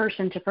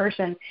person to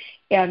person,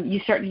 you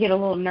start to get a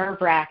little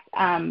nerve-wracked.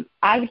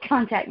 I would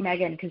contact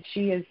Megan because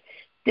she is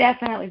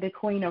definitely the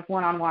queen of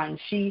one-on-ones.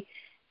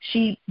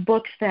 She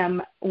books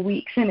them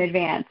weeks in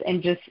advance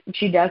and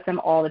she does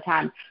them all the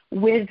time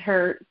with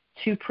her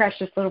 2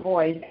 precious little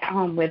boys at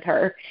home with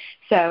her.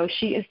 So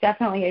she is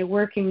definitely a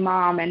working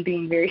mom and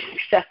being very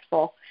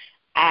successful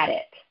at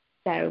it.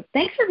 So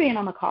thanks for being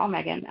on the call,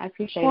 Megan. I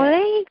appreciate it.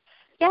 Thanks.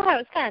 Yeah, it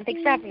was fun.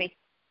 Thanks for having me.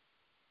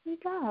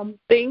 Good job.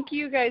 Thank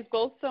you guys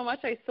both so much.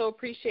 I so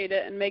appreciate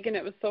it. And Megan,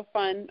 it was so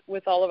fun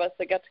with all of us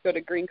that got to go to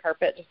Green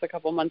Carpet just a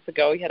couple months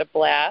ago. We had a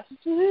blast.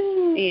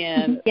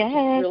 And yes.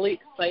 I'm really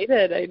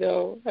excited. I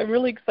know. I'm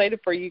really excited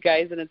for you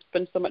guys, and it's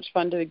been so much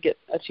fun to get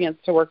a chance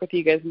to work with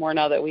you guys more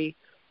now that we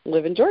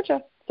live in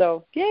Georgia.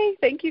 So, yay.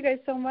 Thank you guys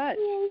so much.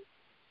 Yay.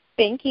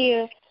 Thank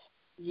you.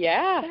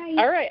 Yeah. Bye.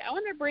 All right. I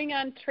want to bring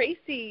on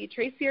Tracy.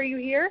 Tracy, are you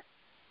here?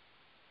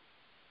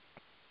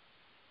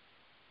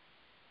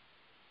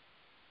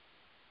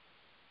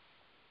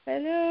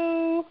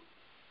 Hello.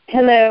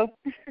 Hello.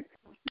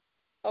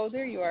 Oh,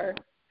 there you are.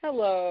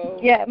 Hello.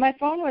 Yeah, my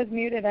phone was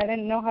muted. I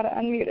didn't know how to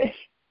unmute it.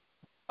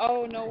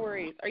 Oh, no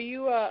worries. Are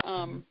you a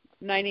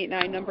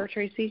 989 number,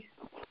 Tracy?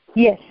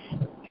 Yes.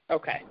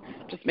 Okay.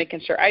 Just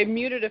making sure. I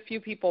muted a few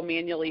people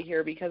manually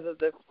here because of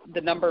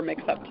the number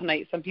mix-up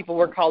tonight. Some people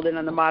were called in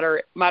on the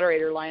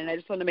moderator line, and I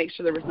just wanted to make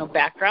sure there was no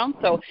background.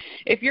 So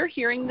if you're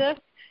hearing this,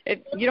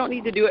 you don't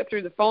need to do it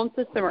through the phone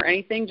system or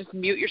anything. Just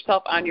mute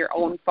yourself on your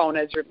own phone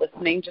as you're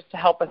listening just to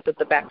help us with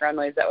the background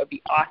noise. That would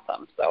be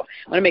awesome. So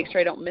I want to make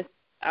sure I don't miss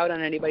out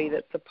on anybody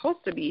that's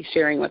supposed to be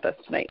sharing with us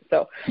tonight.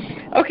 So,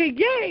 okay,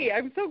 yay.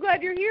 I'm so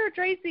glad you're here,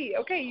 Tracy.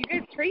 Okay, you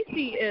guys,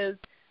 Tracy is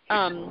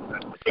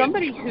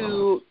somebody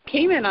who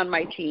came in on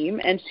my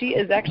team, and she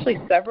is actually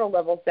several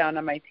levels down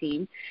on my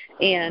team.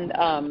 And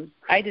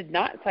I did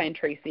not sign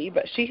Tracy,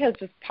 but she has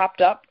just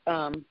popped up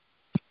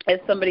as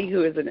somebody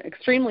who is an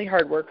extremely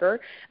hard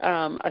worker,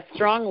 a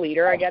strong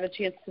leader. I got a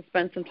chance to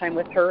spend some time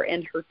with her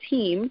and her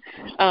team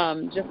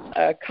just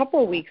a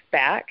couple of weeks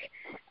back,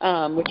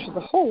 which was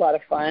a whole lot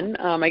of fun.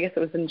 I guess it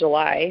was in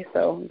July,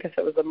 so I guess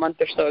it was a month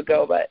or so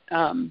ago, but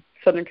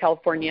Southern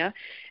California.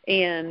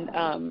 And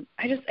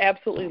I just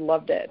absolutely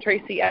loved it.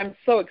 Tracy, I'm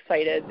so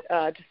excited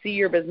to see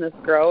your business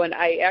grow. And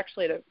I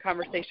actually had a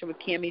conversation with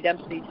Cammie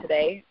Dempsey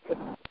today.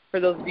 For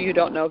those of you who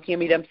don't know,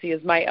 Cammie Dempsey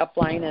is my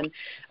upline,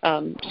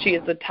 and she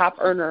is a top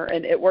earner,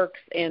 and it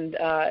works. And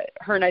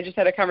her and I just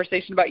had a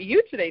conversation about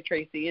you today,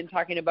 Tracy, and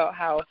talking about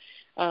how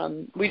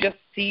we just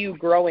see you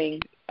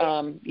growing,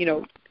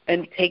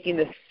 and taking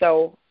this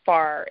so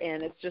far.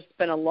 And it's just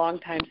been a long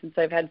time since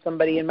I've had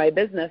somebody in my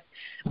business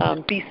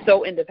be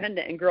so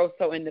independent and grow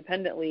so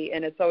independently.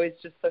 And it's always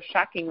just so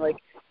shocking, like,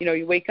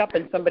 you wake up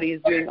and somebody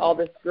is doing all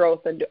this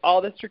growth and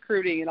all this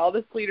recruiting and all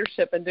this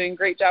leadership and doing a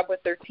great job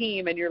with their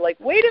team, and you're like,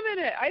 wait a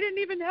minute, I didn't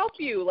even help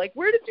you. Like,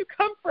 where did you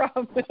come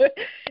from?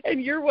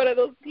 And you're one of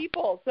those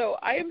people. So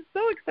I am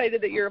so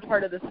excited that you're a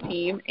part of this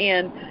team.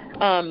 And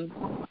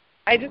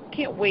I just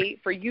can't wait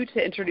for you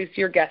to introduce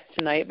your guest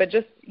tonight. But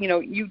just,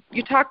 you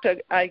talked to,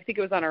 I think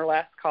it was on our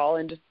last call,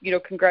 and just,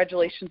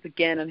 congratulations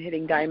again on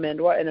hitting Diamond.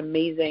 What an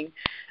amazing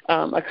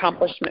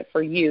accomplishment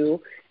for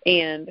you.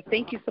 And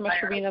thank you so much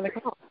for being on the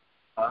call.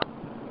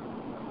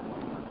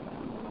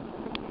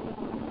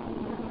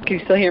 Can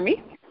you still hear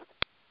me?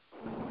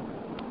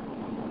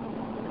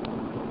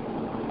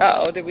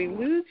 Uh-oh, did we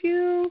lose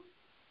you?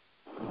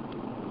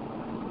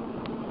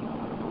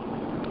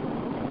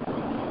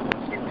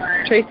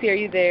 Tracy, are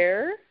you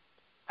there?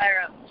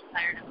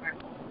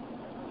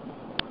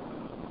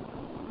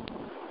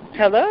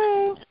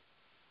 Hello?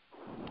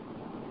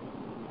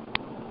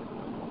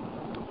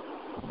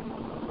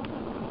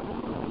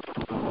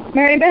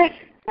 Mary Beth?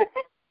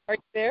 Are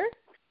you there?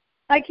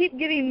 I keep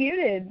getting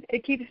muted.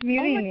 It keeps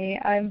muting me.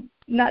 I'm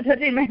not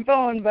touching my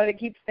phone, but it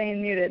keeps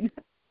staying muted.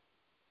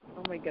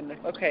 Oh, my goodness.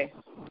 Okay.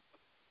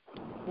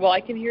 Well, I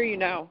can hear you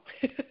now.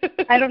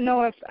 I don't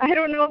know if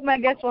my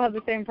guest will have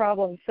the same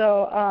problem.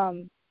 So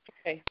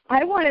okay.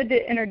 I wanted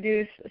to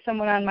introduce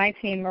someone on my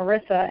team,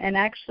 Marissa, and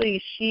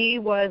actually she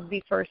was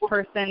the first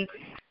person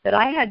that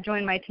I had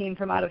joined my team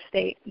from out of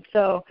state.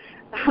 So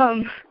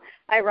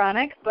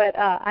ironic, but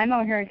I'm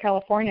out here in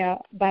California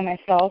by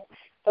myself.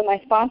 But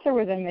my sponsor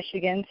was in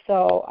Michigan,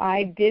 so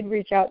I did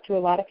reach out to a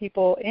lot of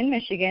people in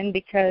Michigan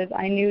because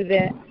I knew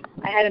that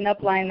I had an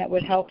upline that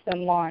would help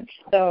them launch.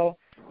 So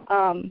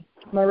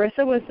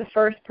Marissa was the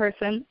first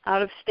person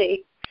out of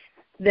state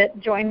that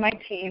joined my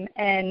team,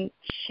 and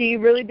she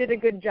really did a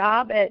good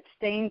job at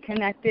staying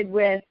connected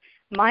with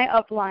my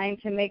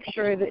upline to make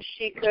sure that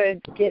she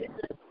could get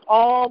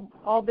all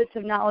bits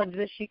of knowledge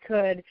that she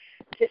could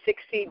to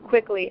succeed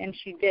quickly, and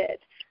she did.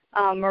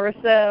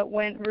 Marissa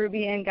went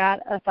Ruby and got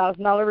a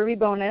 $1,000 Ruby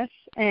bonus,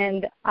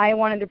 and I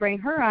wanted to bring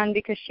her on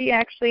because she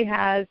actually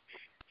has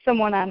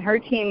someone on her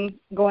team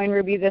going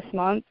Ruby this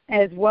month,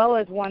 as well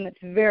as one that's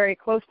very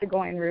close to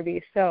going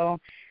Ruby. So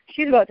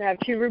she's about to have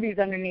 2 Rubies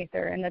underneath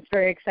her, and that's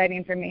very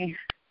exciting for me.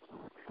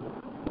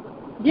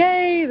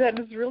 Yay, that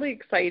is really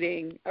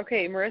exciting.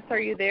 Okay, Marissa, are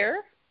you there?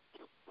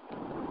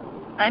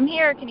 I'm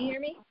here. Can you hear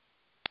me?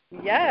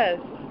 Yes.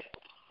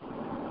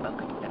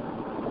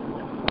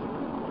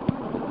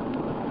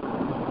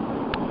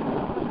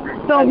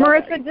 So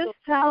Marissa,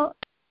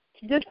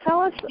 just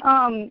tell us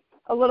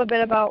a little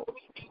bit about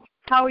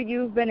how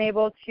you've been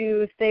able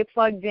to stay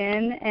plugged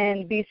in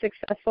and be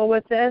successful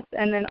with this,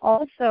 and then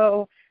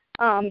also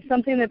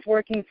something that's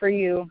working for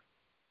you.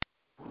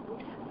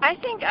 I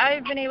think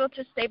I've been able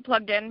to stay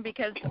plugged in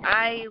because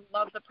I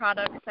love the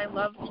products. I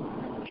love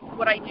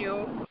what I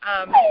do.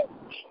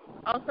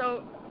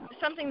 Also,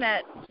 something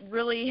that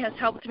really has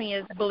helped me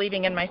is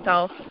believing in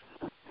myself.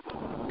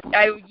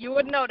 You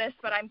wouldn't notice,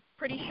 but I'm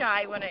pretty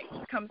shy when it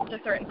comes to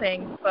certain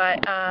things.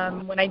 But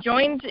when I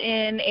joined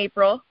in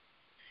April,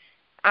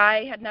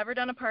 I had never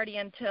done a party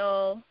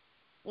until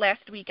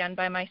last weekend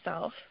by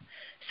myself.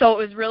 So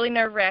it was really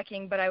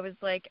nerve-wracking, but I was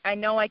like, I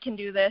know I can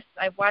do this.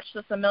 I've watched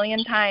this a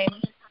million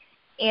times.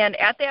 And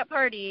at that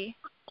party,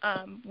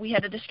 we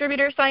had a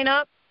distributor sign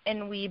up,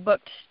 and we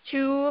booked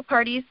 2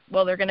 parties.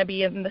 Well, they're going to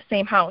be in the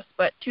same house,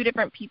 but 2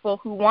 different people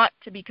who want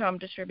to become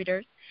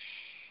distributors,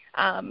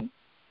 and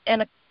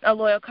a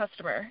loyal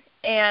customer.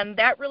 And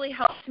that really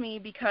helped me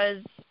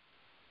because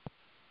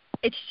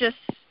it's just,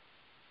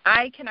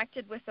 I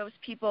connected with those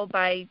people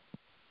by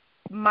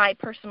my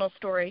personal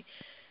story.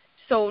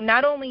 So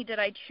not only did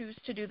I choose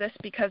to do this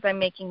because I'm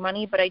making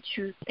money, but I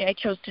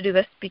chose to do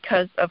this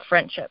because of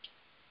friendships.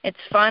 It's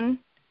fun.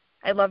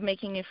 I love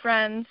making new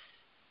friends,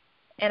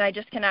 and I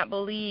just cannot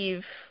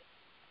believe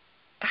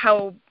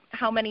how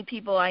many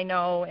people I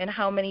know and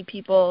how many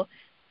people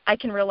I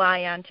can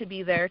rely on to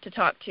be there to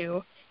talk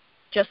to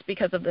just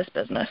because of this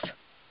business.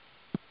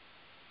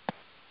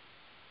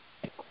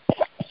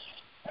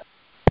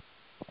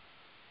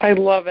 I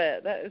love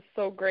it. That is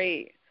so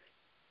great.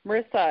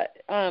 Marissa,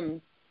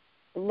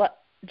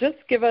 just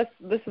give us,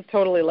 this is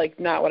totally like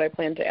not what I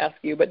planned to ask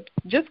you, but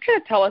just kind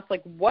of tell us,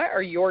 like, what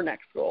are your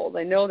next goals?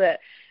 I know that,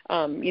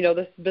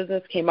 this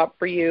business came up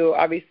for you.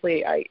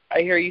 Obviously, I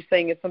hear you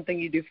saying it's something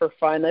you do for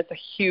fun. That's a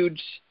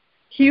huge,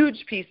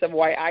 huge piece of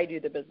why I do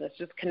the business,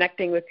 just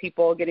connecting with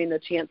people, getting the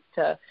chance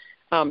to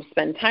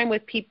spend time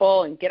with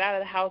people and get out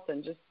of the house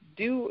and just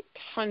do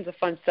tons of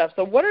fun stuff.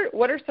 So what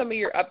are some of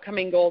your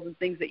upcoming goals and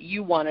things that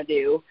you want to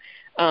do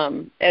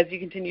as you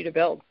continue to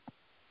build?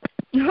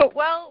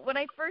 Well, when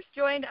I first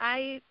joined,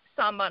 I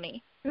saw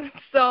money.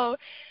 So,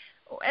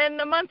 and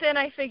a month in,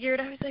 I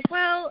figured, I was like,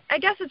 well, I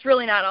guess it's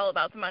really not all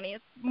about the money.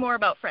 It's more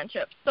about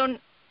friendships. So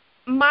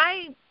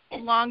my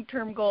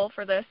long-term goal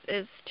for this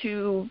is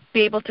to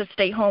be able to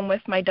stay home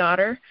with my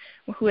daughter,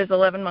 who is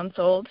 11 months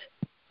old.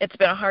 It's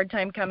been a hard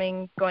time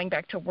going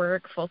back to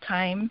work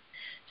full-time.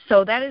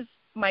 So that is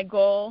my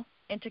goal,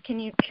 and to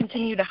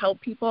continue to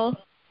help people.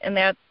 And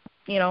that,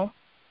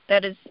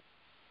 that is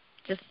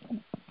just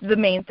the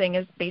main thing,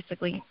 is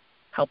basically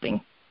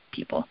helping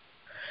people.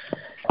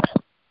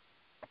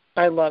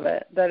 I love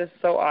it. That is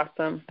so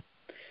awesome.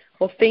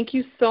 Well, thank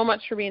you so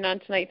much for being on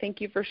tonight. Thank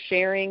you for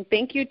sharing.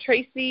 Thank you,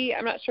 Tracy.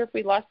 I'm not sure if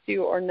we lost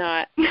you or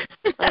not.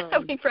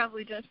 We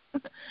probably did.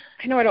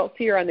 I know I don't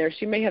see her on there.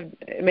 She may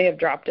have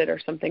dropped it or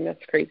something.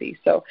 That's crazy.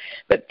 So,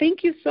 but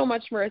thank you so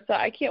much, Marissa.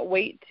 I can't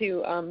wait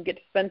to get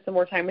to spend some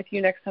more time with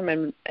you next time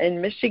I'm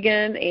in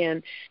Michigan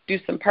and do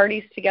some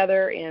parties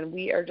together. And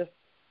we are just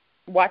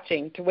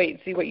watching to wait and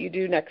see what you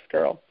do next,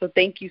 girl. So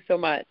thank you so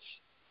much.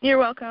 You're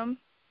welcome.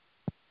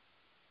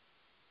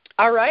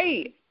 All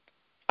right.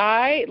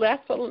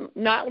 Last but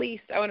not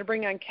least, I want to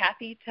bring on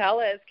Kathy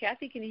Tellez.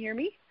 Kathy, can you hear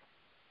me?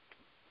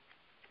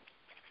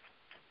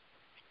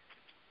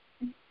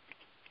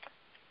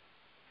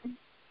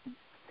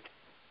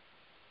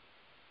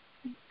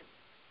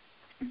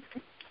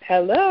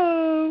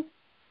 Hello.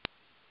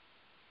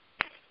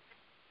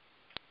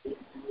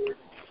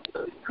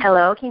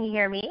 Hello, can you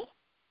hear me?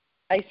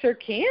 I sure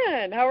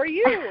can. How are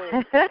you?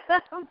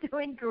 I'm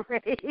doing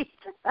great.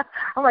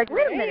 I'm like,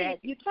 wait a minute,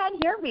 you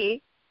can't hear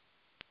me.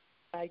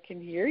 I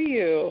can hear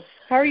you.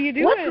 How are you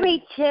doing? What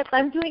great tips.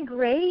 I'm doing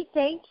great.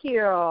 Thank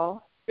you.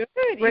 Good.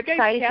 We're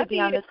excited to be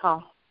on this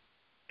call.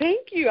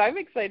 Thank you. I'm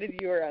excited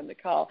you are on the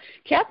call.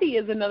 Kathy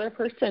is another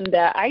person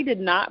that I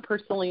did not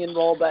personally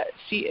enroll, but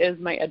she is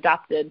my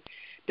adopted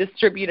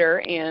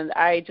distributor, and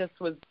I just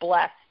was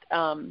blessed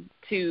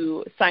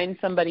to sign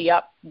somebody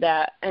up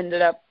that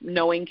ended up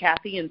knowing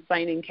Kathy and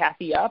signing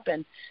Kathy up.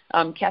 And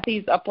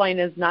Kathy's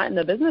upline is not in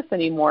the business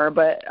anymore,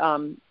 but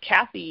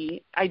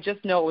Kathy, I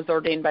just know it was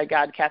ordained by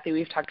God. Kathy,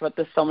 we've talked about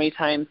this so many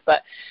times,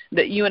 but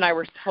that you and I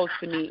were supposed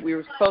to meet. We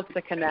were supposed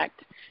to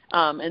connect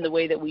in the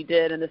way that we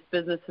did, and this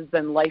business has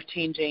been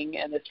life-changing,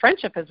 and this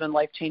friendship has been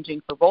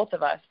life-changing for both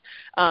of us.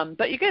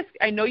 But you guys,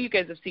 I know you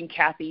guys have seen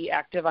Kathy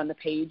active on the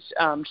page.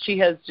 She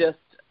has just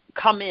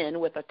come in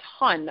with a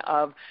ton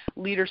of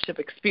leadership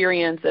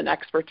experience and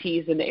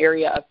expertise in the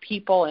area of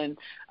people and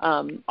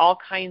all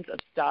kinds of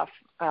stuff.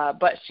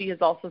 But she has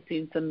also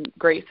seen some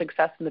great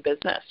success in the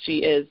business. She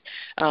is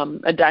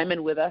a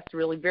diamond with us,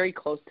 really very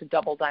close to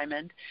double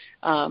diamond.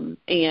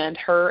 And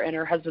her and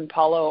her husband,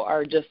 Paulo,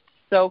 are just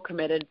so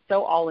committed,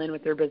 so all in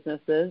with their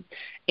businesses.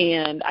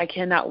 And I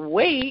cannot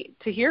wait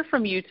to hear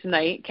from you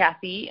tonight,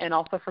 Kathy, and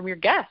also from your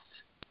guests.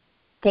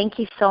 Thank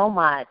you so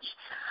much.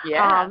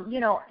 Yeah.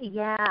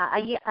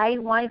 I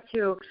wanted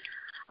to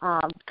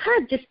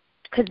kind of just,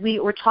 because we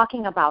were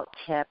talking about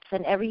tips,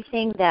 and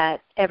everything that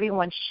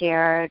everyone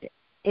shared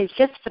is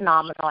just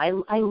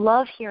phenomenal. I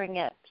love hearing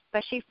it,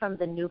 especially from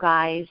the new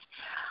guys.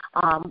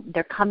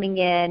 They're coming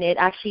in. It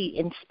actually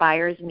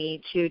inspires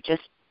me to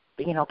just,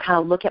 kind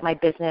of look at my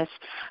business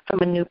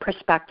from a new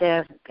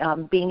perspective,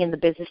 being in the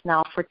business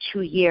now for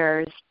 2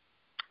 years.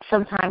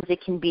 Sometimes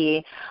it can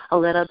be a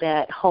little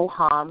bit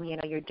ho-hum.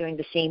 You're doing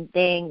the same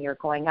thing. You're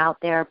going out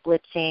there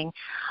blitzing.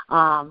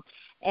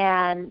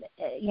 And,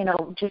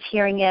 just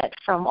hearing it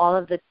from all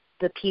of the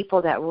the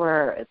people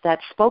that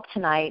spoke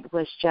tonight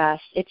was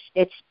just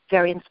it's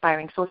very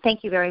inspiring. So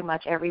thank you very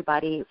much,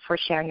 everybody, for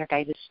sharing your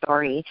guys'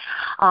 story.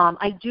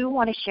 I do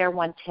want to share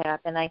one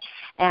tip,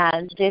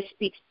 and this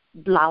speaks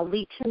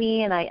loudly to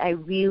me, and I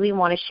really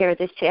want to share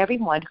this to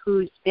everyone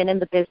who's been in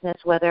the business,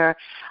 whether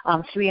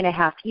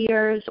 3.5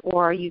 years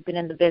or you've been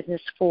in the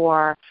business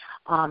for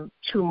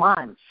 2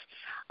 months.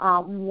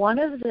 One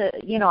of the,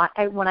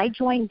 when I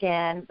joined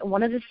in,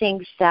 one of the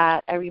things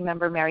that I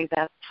remember Mary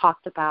Beth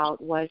talked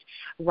about was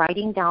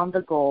writing down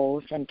the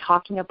goals and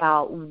talking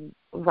about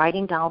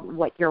writing down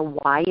what your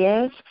why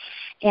is.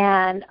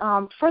 And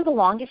for the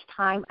longest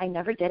time, I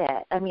never did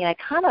it. I mean, I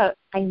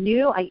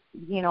knew,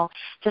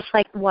 just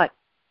like what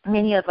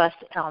many of us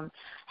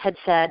had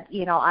said,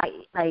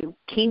 I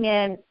came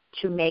in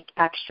to make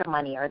extra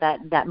money, or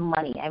that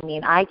money. I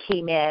mean, I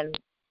came in,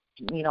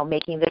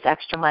 making this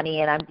extra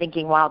money, and I'm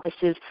thinking, wow, this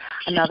is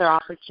another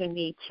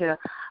opportunity to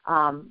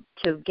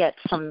get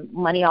some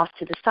money off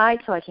to the side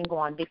so I can go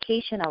on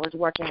vacation. I was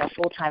working a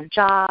full-time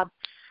job,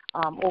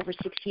 over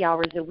 60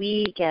 hours a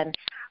week, and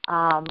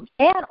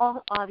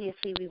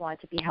obviously we wanted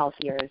to be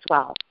healthier as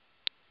well.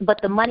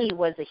 But the money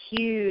was a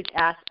huge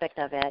aspect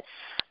of it.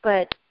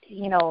 But,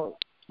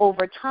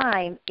 over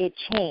time it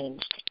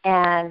changed,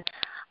 and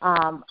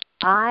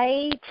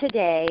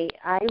today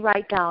I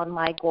write down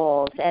my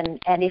goals, and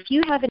if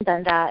you haven't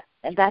done that,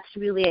 and that's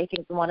really, I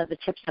think, one of the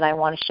tips that I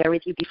want to share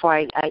with you before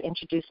I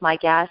introduce my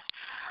guest,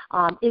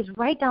 is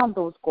write down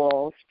those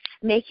goals,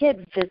 make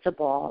it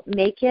visible,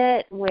 make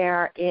it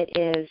where it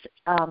is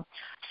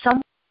some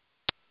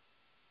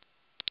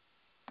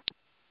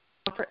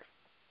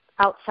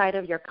outside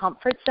of your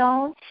comfort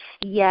zone,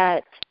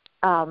 yet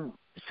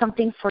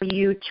something for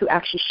you to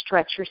actually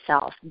stretch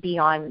yourself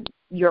beyond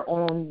your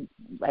own,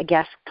 I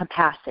guess,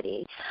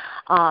 capacity.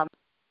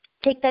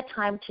 Take that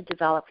time to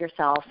develop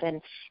yourself.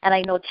 And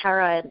I know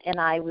Tara and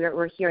I,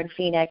 we're here in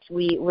Phoenix.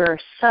 We're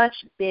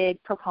such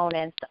big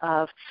proponents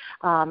of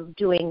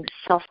doing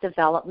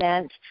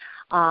self-development.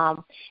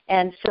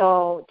 And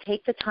so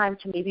take the time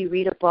to maybe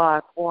read a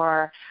book,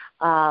 or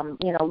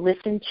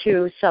listen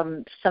to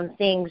some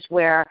things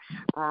where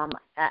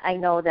I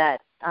know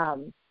that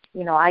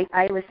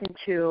I listen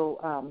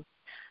to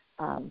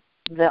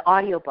the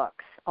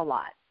audiobooks a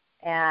lot,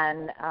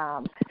 and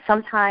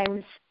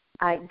sometimes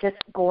I just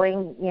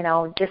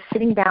just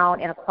sitting down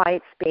in a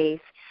quiet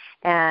space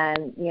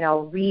and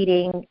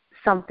reading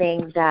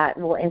something that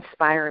will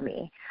inspire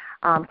me,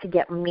 to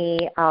get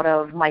me out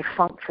of my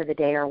funk for the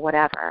day or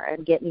whatever,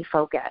 and get me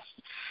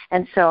focused.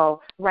 And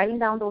so writing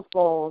down those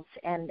goals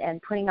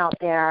and putting out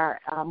there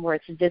where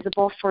it's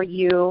visible for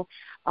you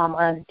on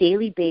a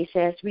daily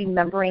basis,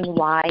 remembering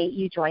why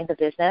you joined the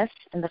business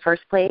in the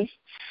first place,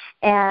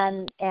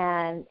 and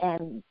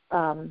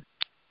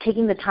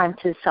taking the time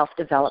to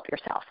self-develop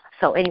yourself.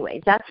 So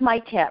anyway, that's my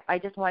tip. I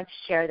just wanted to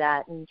share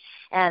that.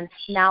 And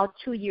now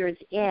 2 years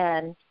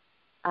in,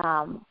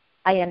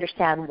 I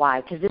understand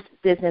why, because this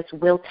business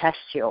will test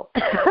you,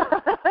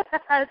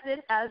 as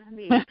it has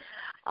me.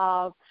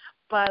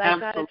 But I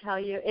got to tell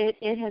you,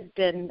 it has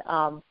been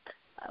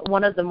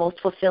one of the most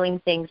fulfilling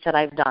things that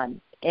I've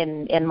done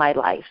in my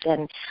life,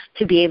 and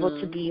to be able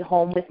to be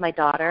home with my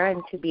daughter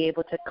and to be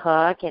able to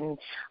cook and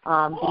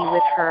be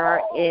with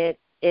her, it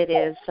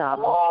is a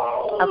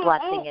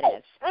blessing. It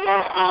is.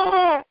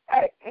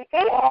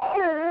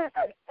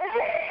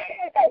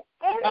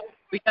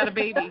 We got a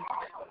baby.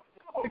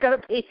 We got a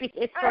baby.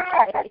 It's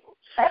okay.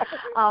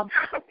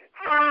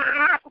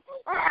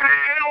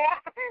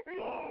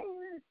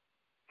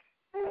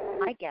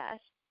 My guess.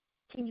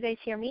 Can you guys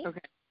hear me?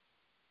 Okay.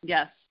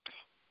 Yes.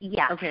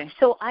 Yeah. Okay.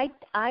 So I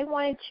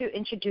wanted to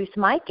introduce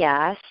my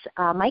guest.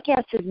 My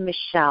guest is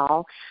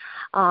Michelle.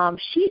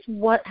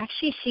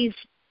 She's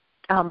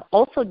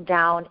also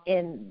down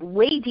in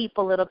way deep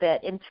a little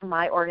bit into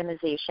my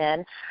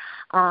organization.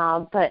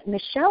 But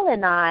Michelle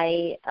and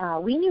I,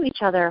 we knew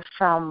each other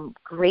from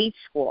grade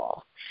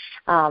school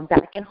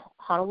back in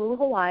Honolulu,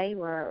 Hawaii.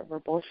 We're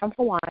both from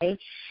Hawaii.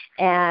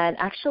 And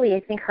actually, I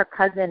think her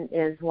cousin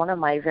is one of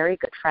my very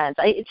good friends.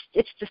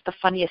 It's just the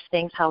funniest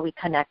things how we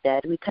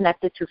connected. We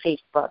connected through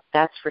Facebook,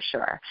 that's for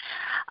sure.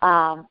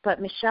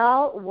 But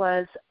Michelle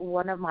was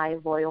one of my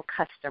loyal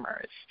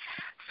customers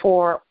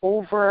for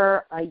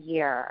over a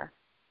year.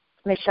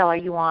 Michelle, are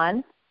you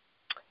on?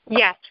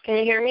 Yes. Can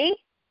you hear me?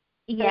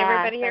 Yes, Can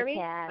everybody hear me?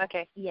 Can.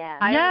 Okay. Yeah.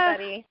 Hi,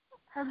 everybody.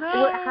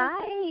 Hello.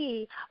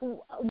 Hi.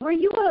 Were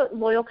you a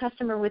loyal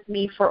customer with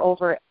me for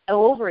over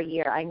a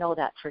year? I know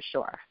that for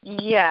sure.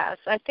 Yes.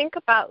 I think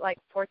about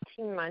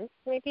 14 months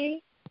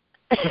maybe.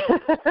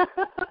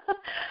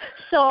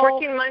 So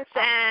 14 months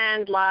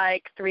and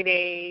 3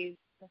 days,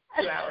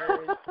 2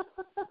 hours.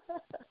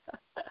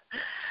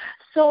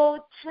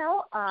 So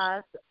tell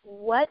us,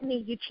 what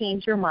made you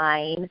change your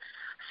mind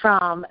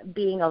from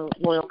being a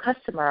loyal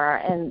customer,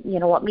 and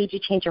what made you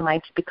change your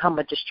mind to become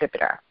a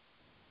distributor?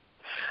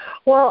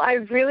 Well, I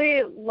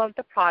really love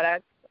the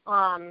product.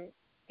 To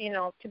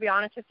be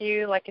honest with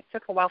you, it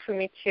took a while for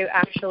me to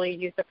actually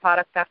use the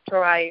product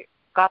after I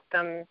got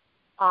them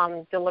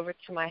delivered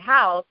to my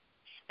house.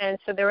 And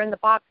so they were in the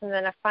box, and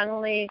then I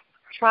finally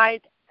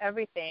tried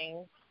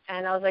everything,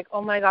 and I was like,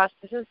 oh my gosh,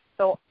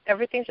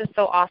 everything's just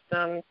so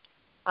awesome.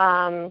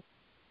 I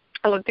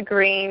love the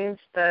greens,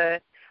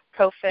 the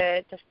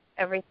Profit, just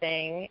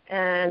everything.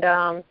 And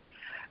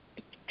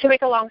to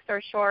make a long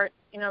story short,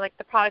 like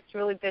the products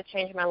really did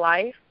change my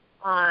life.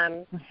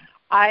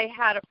 I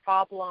had a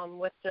problem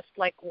with just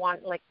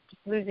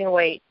just losing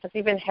weight, just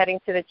even heading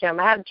to the gym.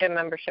 I had a gym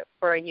membership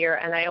for a year,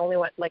 and I only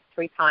went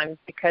 3 times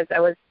because I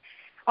was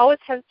always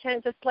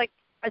hesitant.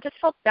 I just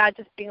felt bad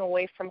just being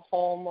away from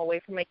home, away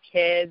from my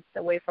kids,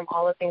 away from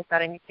all the things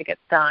that I need to get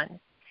done.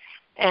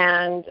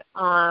 And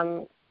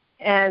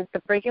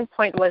the breaking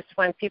point was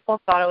when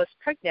people thought I was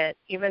pregnant,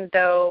 even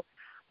though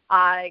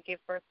I gave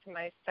birth to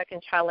my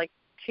second child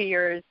 2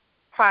 years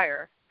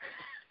prior.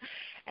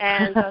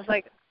 And I was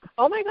like,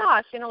 oh my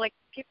gosh,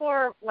 people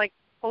are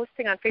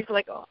posting on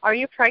Facebook oh, are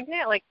you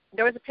pregnant?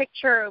 There was a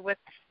picture with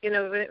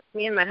with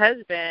me and my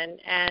husband,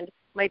 and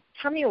my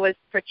tummy was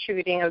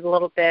protruding a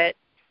little bit,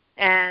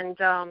 and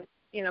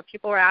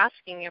people were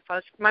asking if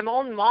my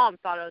own mom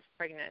thought I was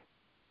pregnant.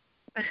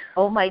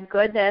 Oh my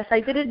goodness, I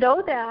didn't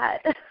know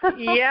that.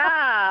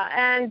 Yeah,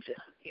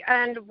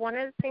 and one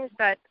of the things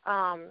that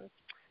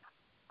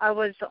I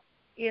was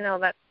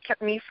that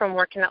kept me from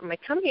working out in my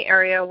tummy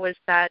area was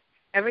that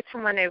every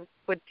time when I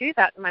would do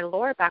that, my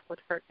lower back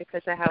would hurt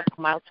because I have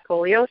mild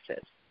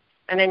scoliosis,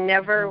 and I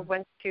never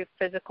went to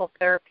physical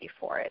therapy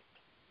for it.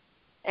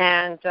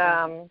 And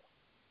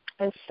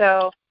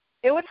so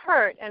it would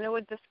hurt, and it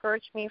would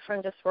discourage me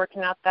from just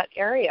working out that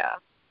area.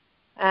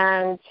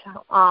 And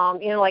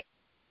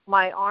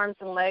my arms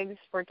and legs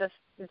were just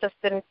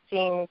didn't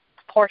seem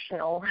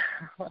proportional.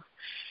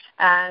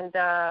 and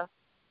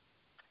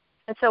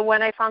so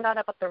when I found out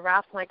about the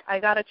wraps, I'm like, I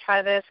gotta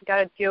try this,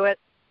 gotta do it,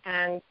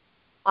 and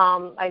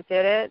I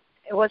did it.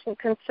 It wasn't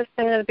consistent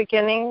in the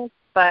beginning,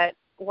 but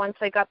once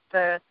I got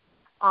the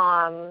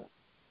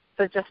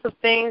gist of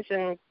things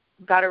and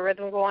got a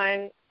rhythm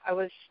going, I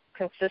was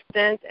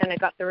consistent, and I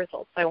got the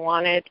results I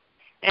wanted.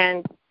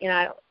 And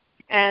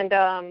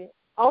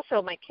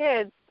also my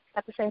kids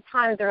at the same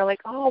time, they're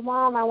like, oh,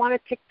 Mom, I want to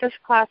take this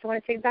class, I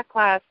want to take that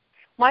class.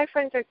 My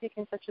friends are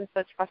taking such and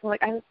such class. I'm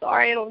like, I'm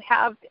sorry, I don't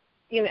have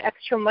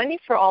extra money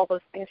for all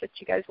those things that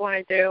you guys want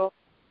to do.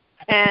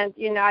 And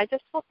I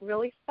just felt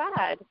really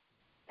sad.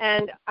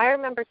 And I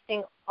remember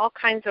seeing all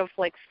kinds of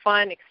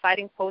fun,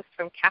 exciting posts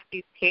from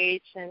Kathy's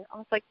page, and I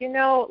was like,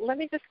 let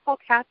me just call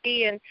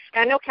Kathy. And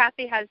I know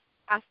Kathy has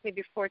asked me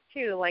before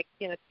too,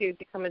 to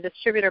become a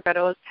distributor, but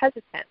I was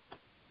hesitant,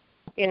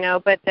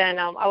 But then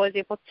I was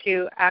able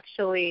to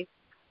actually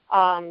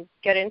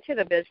get into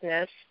the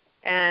business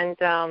and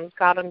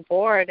got on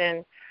board.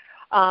 And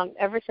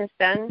ever since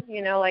then,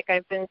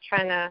 I've been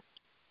trying to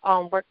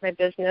work my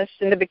business.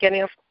 In the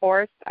beginning, of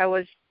course, I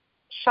was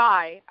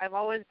shy. I've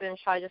always been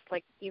shy, just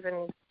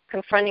even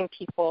confronting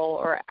people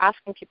or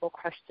asking people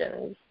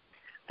questions.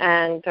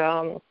 And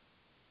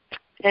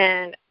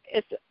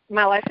it's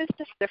my life is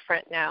just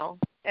different now.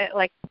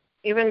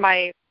 Even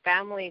my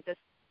family just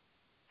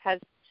has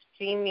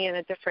seen me in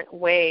a different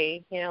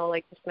way,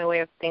 just my way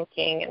of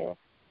thinking and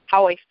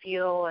how I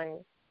feel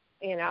and,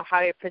 how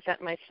I present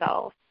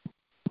myself.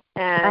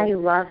 And I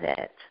love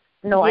it.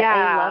 No, yeah.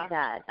 I love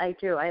that. I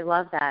do. I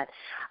love that.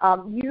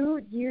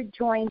 You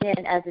joined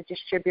in as a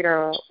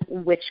distributor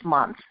which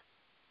month?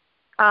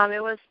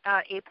 It was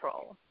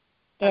April.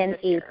 In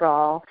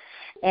April.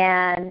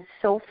 And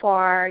so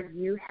far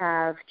you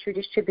have 2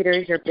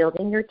 distributors. You're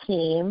building your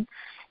team,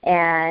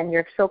 and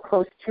you're so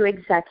close to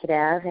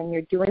executive, and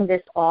you're doing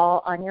this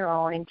all on your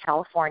own in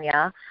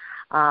California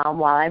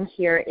while I'm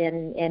here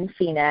in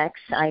Phoenix.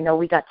 I know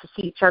we got to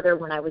see each other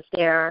when I was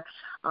there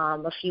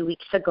a few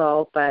weeks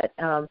ago, but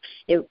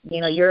you're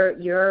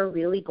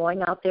really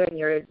going out there and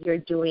you're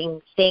doing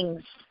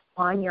things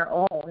on your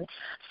own.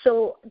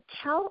 So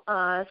tell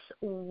us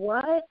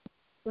what's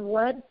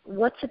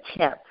a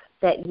tip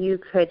that you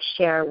could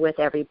share with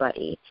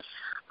everybody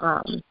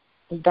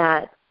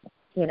that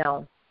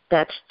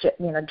that's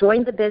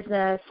join the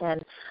business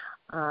and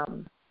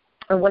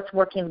or what's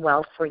working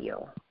well for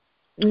you,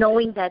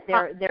 knowing that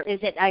there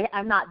isn't.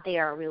 I'm not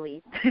there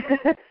really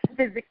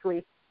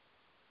physically.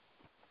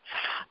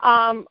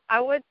 I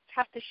would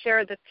have to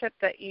share the tip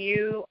that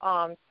you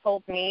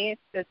told me,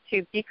 is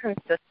to be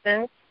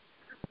consistent,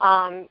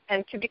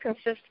 and to be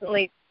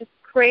consistently just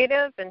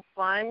creative and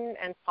fun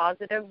and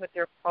positive with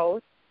your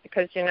posts,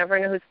 because you never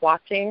know who's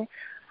watching.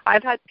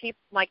 I've had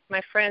people,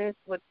 my friends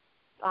would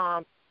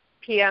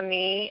PM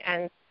me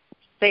and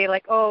say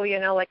oh, I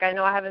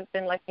know I haven't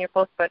been liking your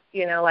posts, but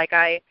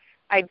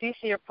I do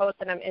see your posts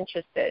and I'm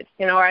interested,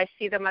 or I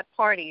see them at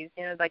parties,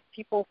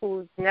 people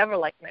who never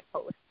liked my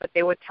posts, but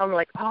they would tell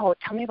me oh,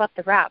 tell me about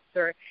the wraps,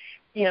 or,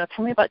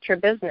 tell me about your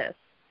business.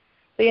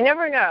 So you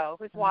never know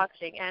who's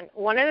watching. And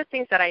one of the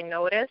things that I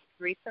noticed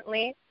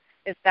recently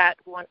is that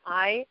when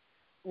I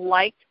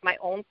liked my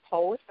own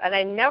posts, and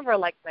I never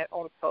liked my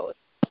own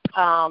posts,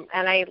 and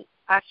I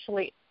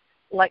actually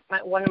liked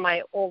one of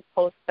my old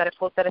posts that I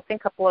posted, I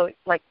think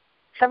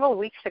several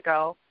weeks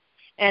ago,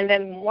 and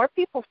then more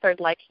people started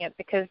liking it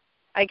because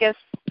I guess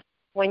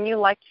when you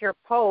like your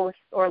post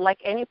or like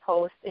any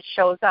post, it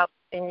shows up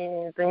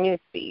in the news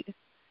feed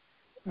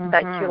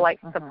that you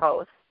liked the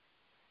post,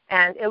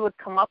 and it would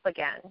come up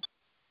again.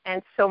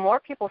 And so more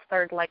people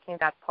started liking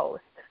that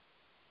post,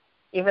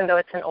 even though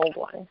it's an old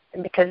one,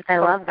 because it's I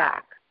love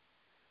back.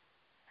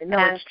 No,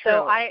 and it's true.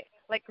 So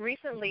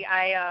recently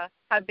I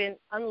have been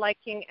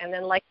unliking and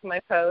then liking my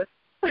posts.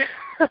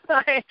 It's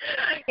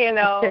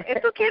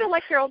okay to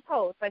like your old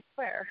posts, I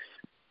swear.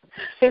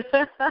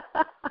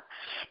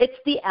 It's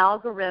the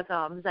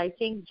algorithms. I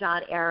think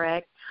John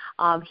Eric,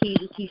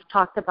 he's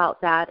talked about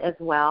that as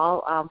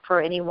well.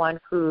 For anyone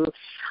who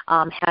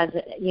has,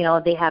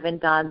 they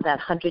haven't done that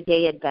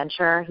 100-day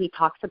adventure, he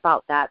talks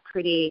about that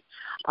pretty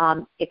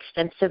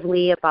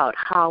extensively about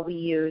how we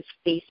use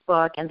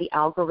Facebook and the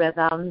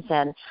algorithms,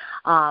 and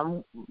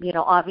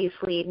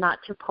obviously not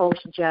to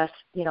post just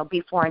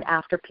before and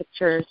after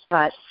pictures,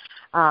 but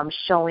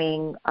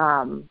showing,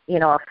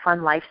 a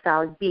fun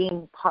lifestyle,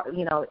 being part,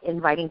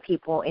 inviting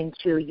people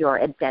into your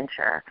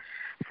adventure.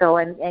 So,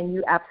 and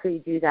you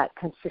absolutely do that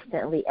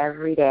consistently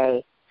every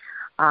day.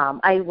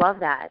 I love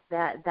that.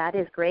 That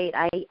is great.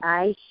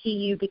 I see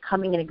you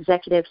becoming an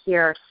executive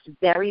here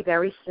very,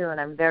 very soon.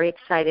 I'm very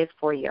excited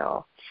for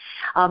you.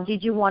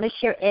 Did you want to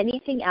share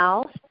anything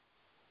else?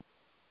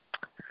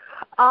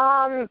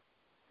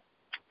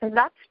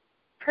 That's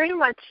pretty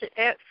much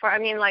it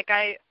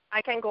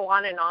I can go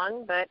on and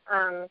on, but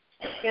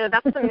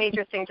that's the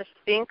major thing. Just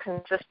being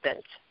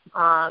consistent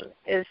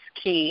is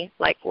key,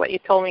 like what you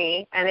told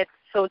me, and it's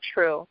so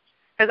true.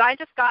 Because I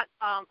just got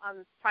a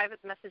private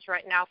message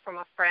right now from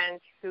a friend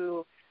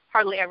who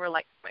hardly ever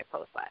likes my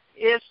posts.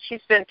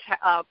 She's been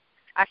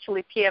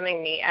actually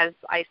PMing me as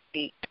I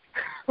speak.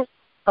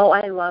 Oh,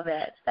 I love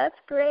it. That's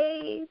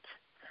great.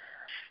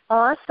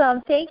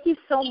 Awesome. Thank you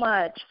so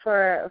much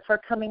for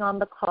coming on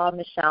the call,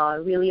 Michelle. I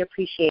really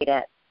appreciate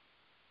it.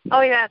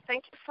 Oh, yeah.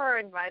 Thank you for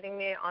inviting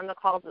me on the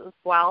call as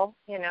well,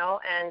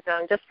 and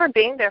just for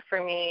being there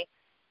for me.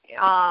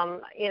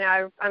 I'm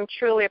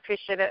truly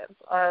appreciative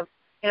of,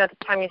 the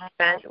time you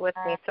spent with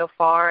me so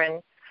far,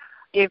 and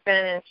you've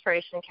been an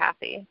inspiration,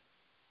 Kathy.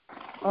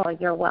 Oh,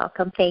 you're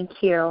welcome.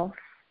 Thank you.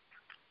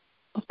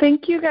 Well,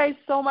 thank you guys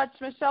so much,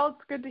 Michelle.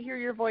 It's good to hear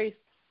your voice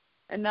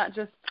and not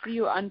just see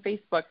you on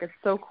Facebook. It's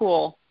so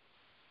cool.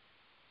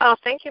 Oh,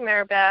 thank you,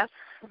 Mary Beth.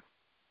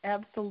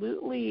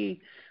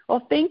 Absolutely.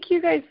 Well, thank you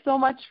guys so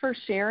much for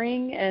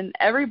sharing, and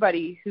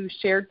everybody who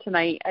shared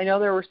tonight. I know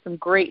there were some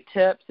great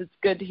tips. It's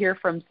good to hear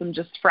from some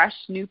just fresh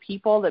new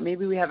people that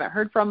maybe we haven't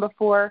heard from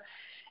before.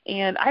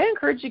 And I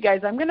encourage you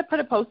guys, I'm going to put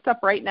a post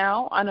up right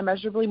now on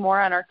Immeasurably More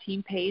on our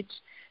team page,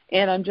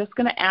 and I'm just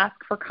going to ask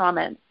for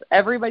comments.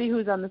 Everybody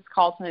who's on this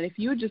call tonight, if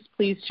you would just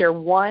please share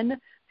one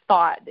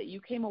thought that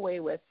you came away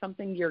with,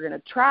 something you're going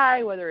to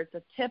try, whether it's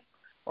a tip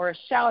or a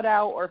shout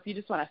out, or if you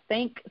just want to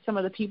thank some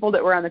of the people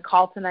that were on the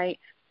call tonight.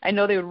 I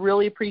know they would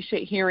really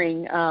appreciate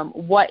hearing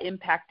what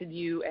impacted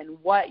you and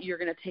what you're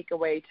going to take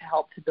away to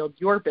help to build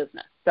your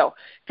business. So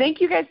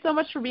thank you guys so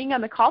much for being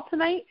on the call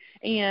tonight.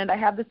 And I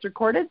have this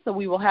recorded, so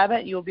we will have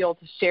it. You'll be able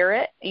to share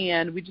it.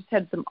 And we just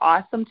had some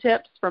awesome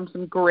tips from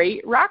some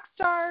great rock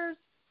stars.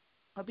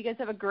 Hope you guys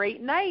have a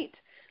great night.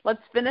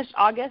 Let's finish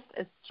August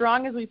as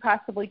strong as we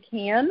possibly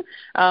can.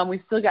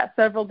 We've still got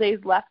several days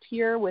left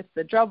here with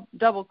the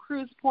double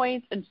cruise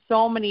points and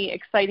so many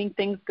exciting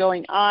things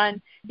going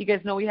on. You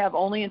guys know we have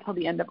only until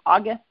the end of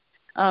August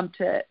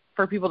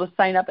for people to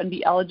sign up and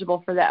be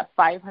eligible for that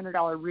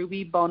 $500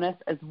 Ruby bonus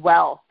as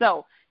well.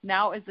 So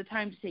now is the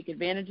time to take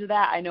advantage of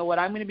that. I know what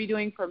I'm going to be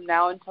doing from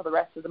now until the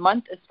rest of the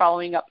month is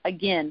following up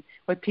again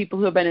with people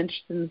who have been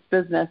interested in this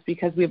business,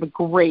 because we have a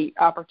great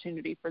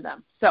opportunity for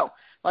them. So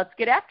let's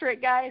get after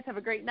it, guys. Have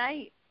a great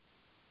night.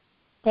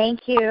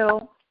 Thank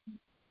you.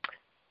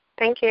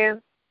 Thank you.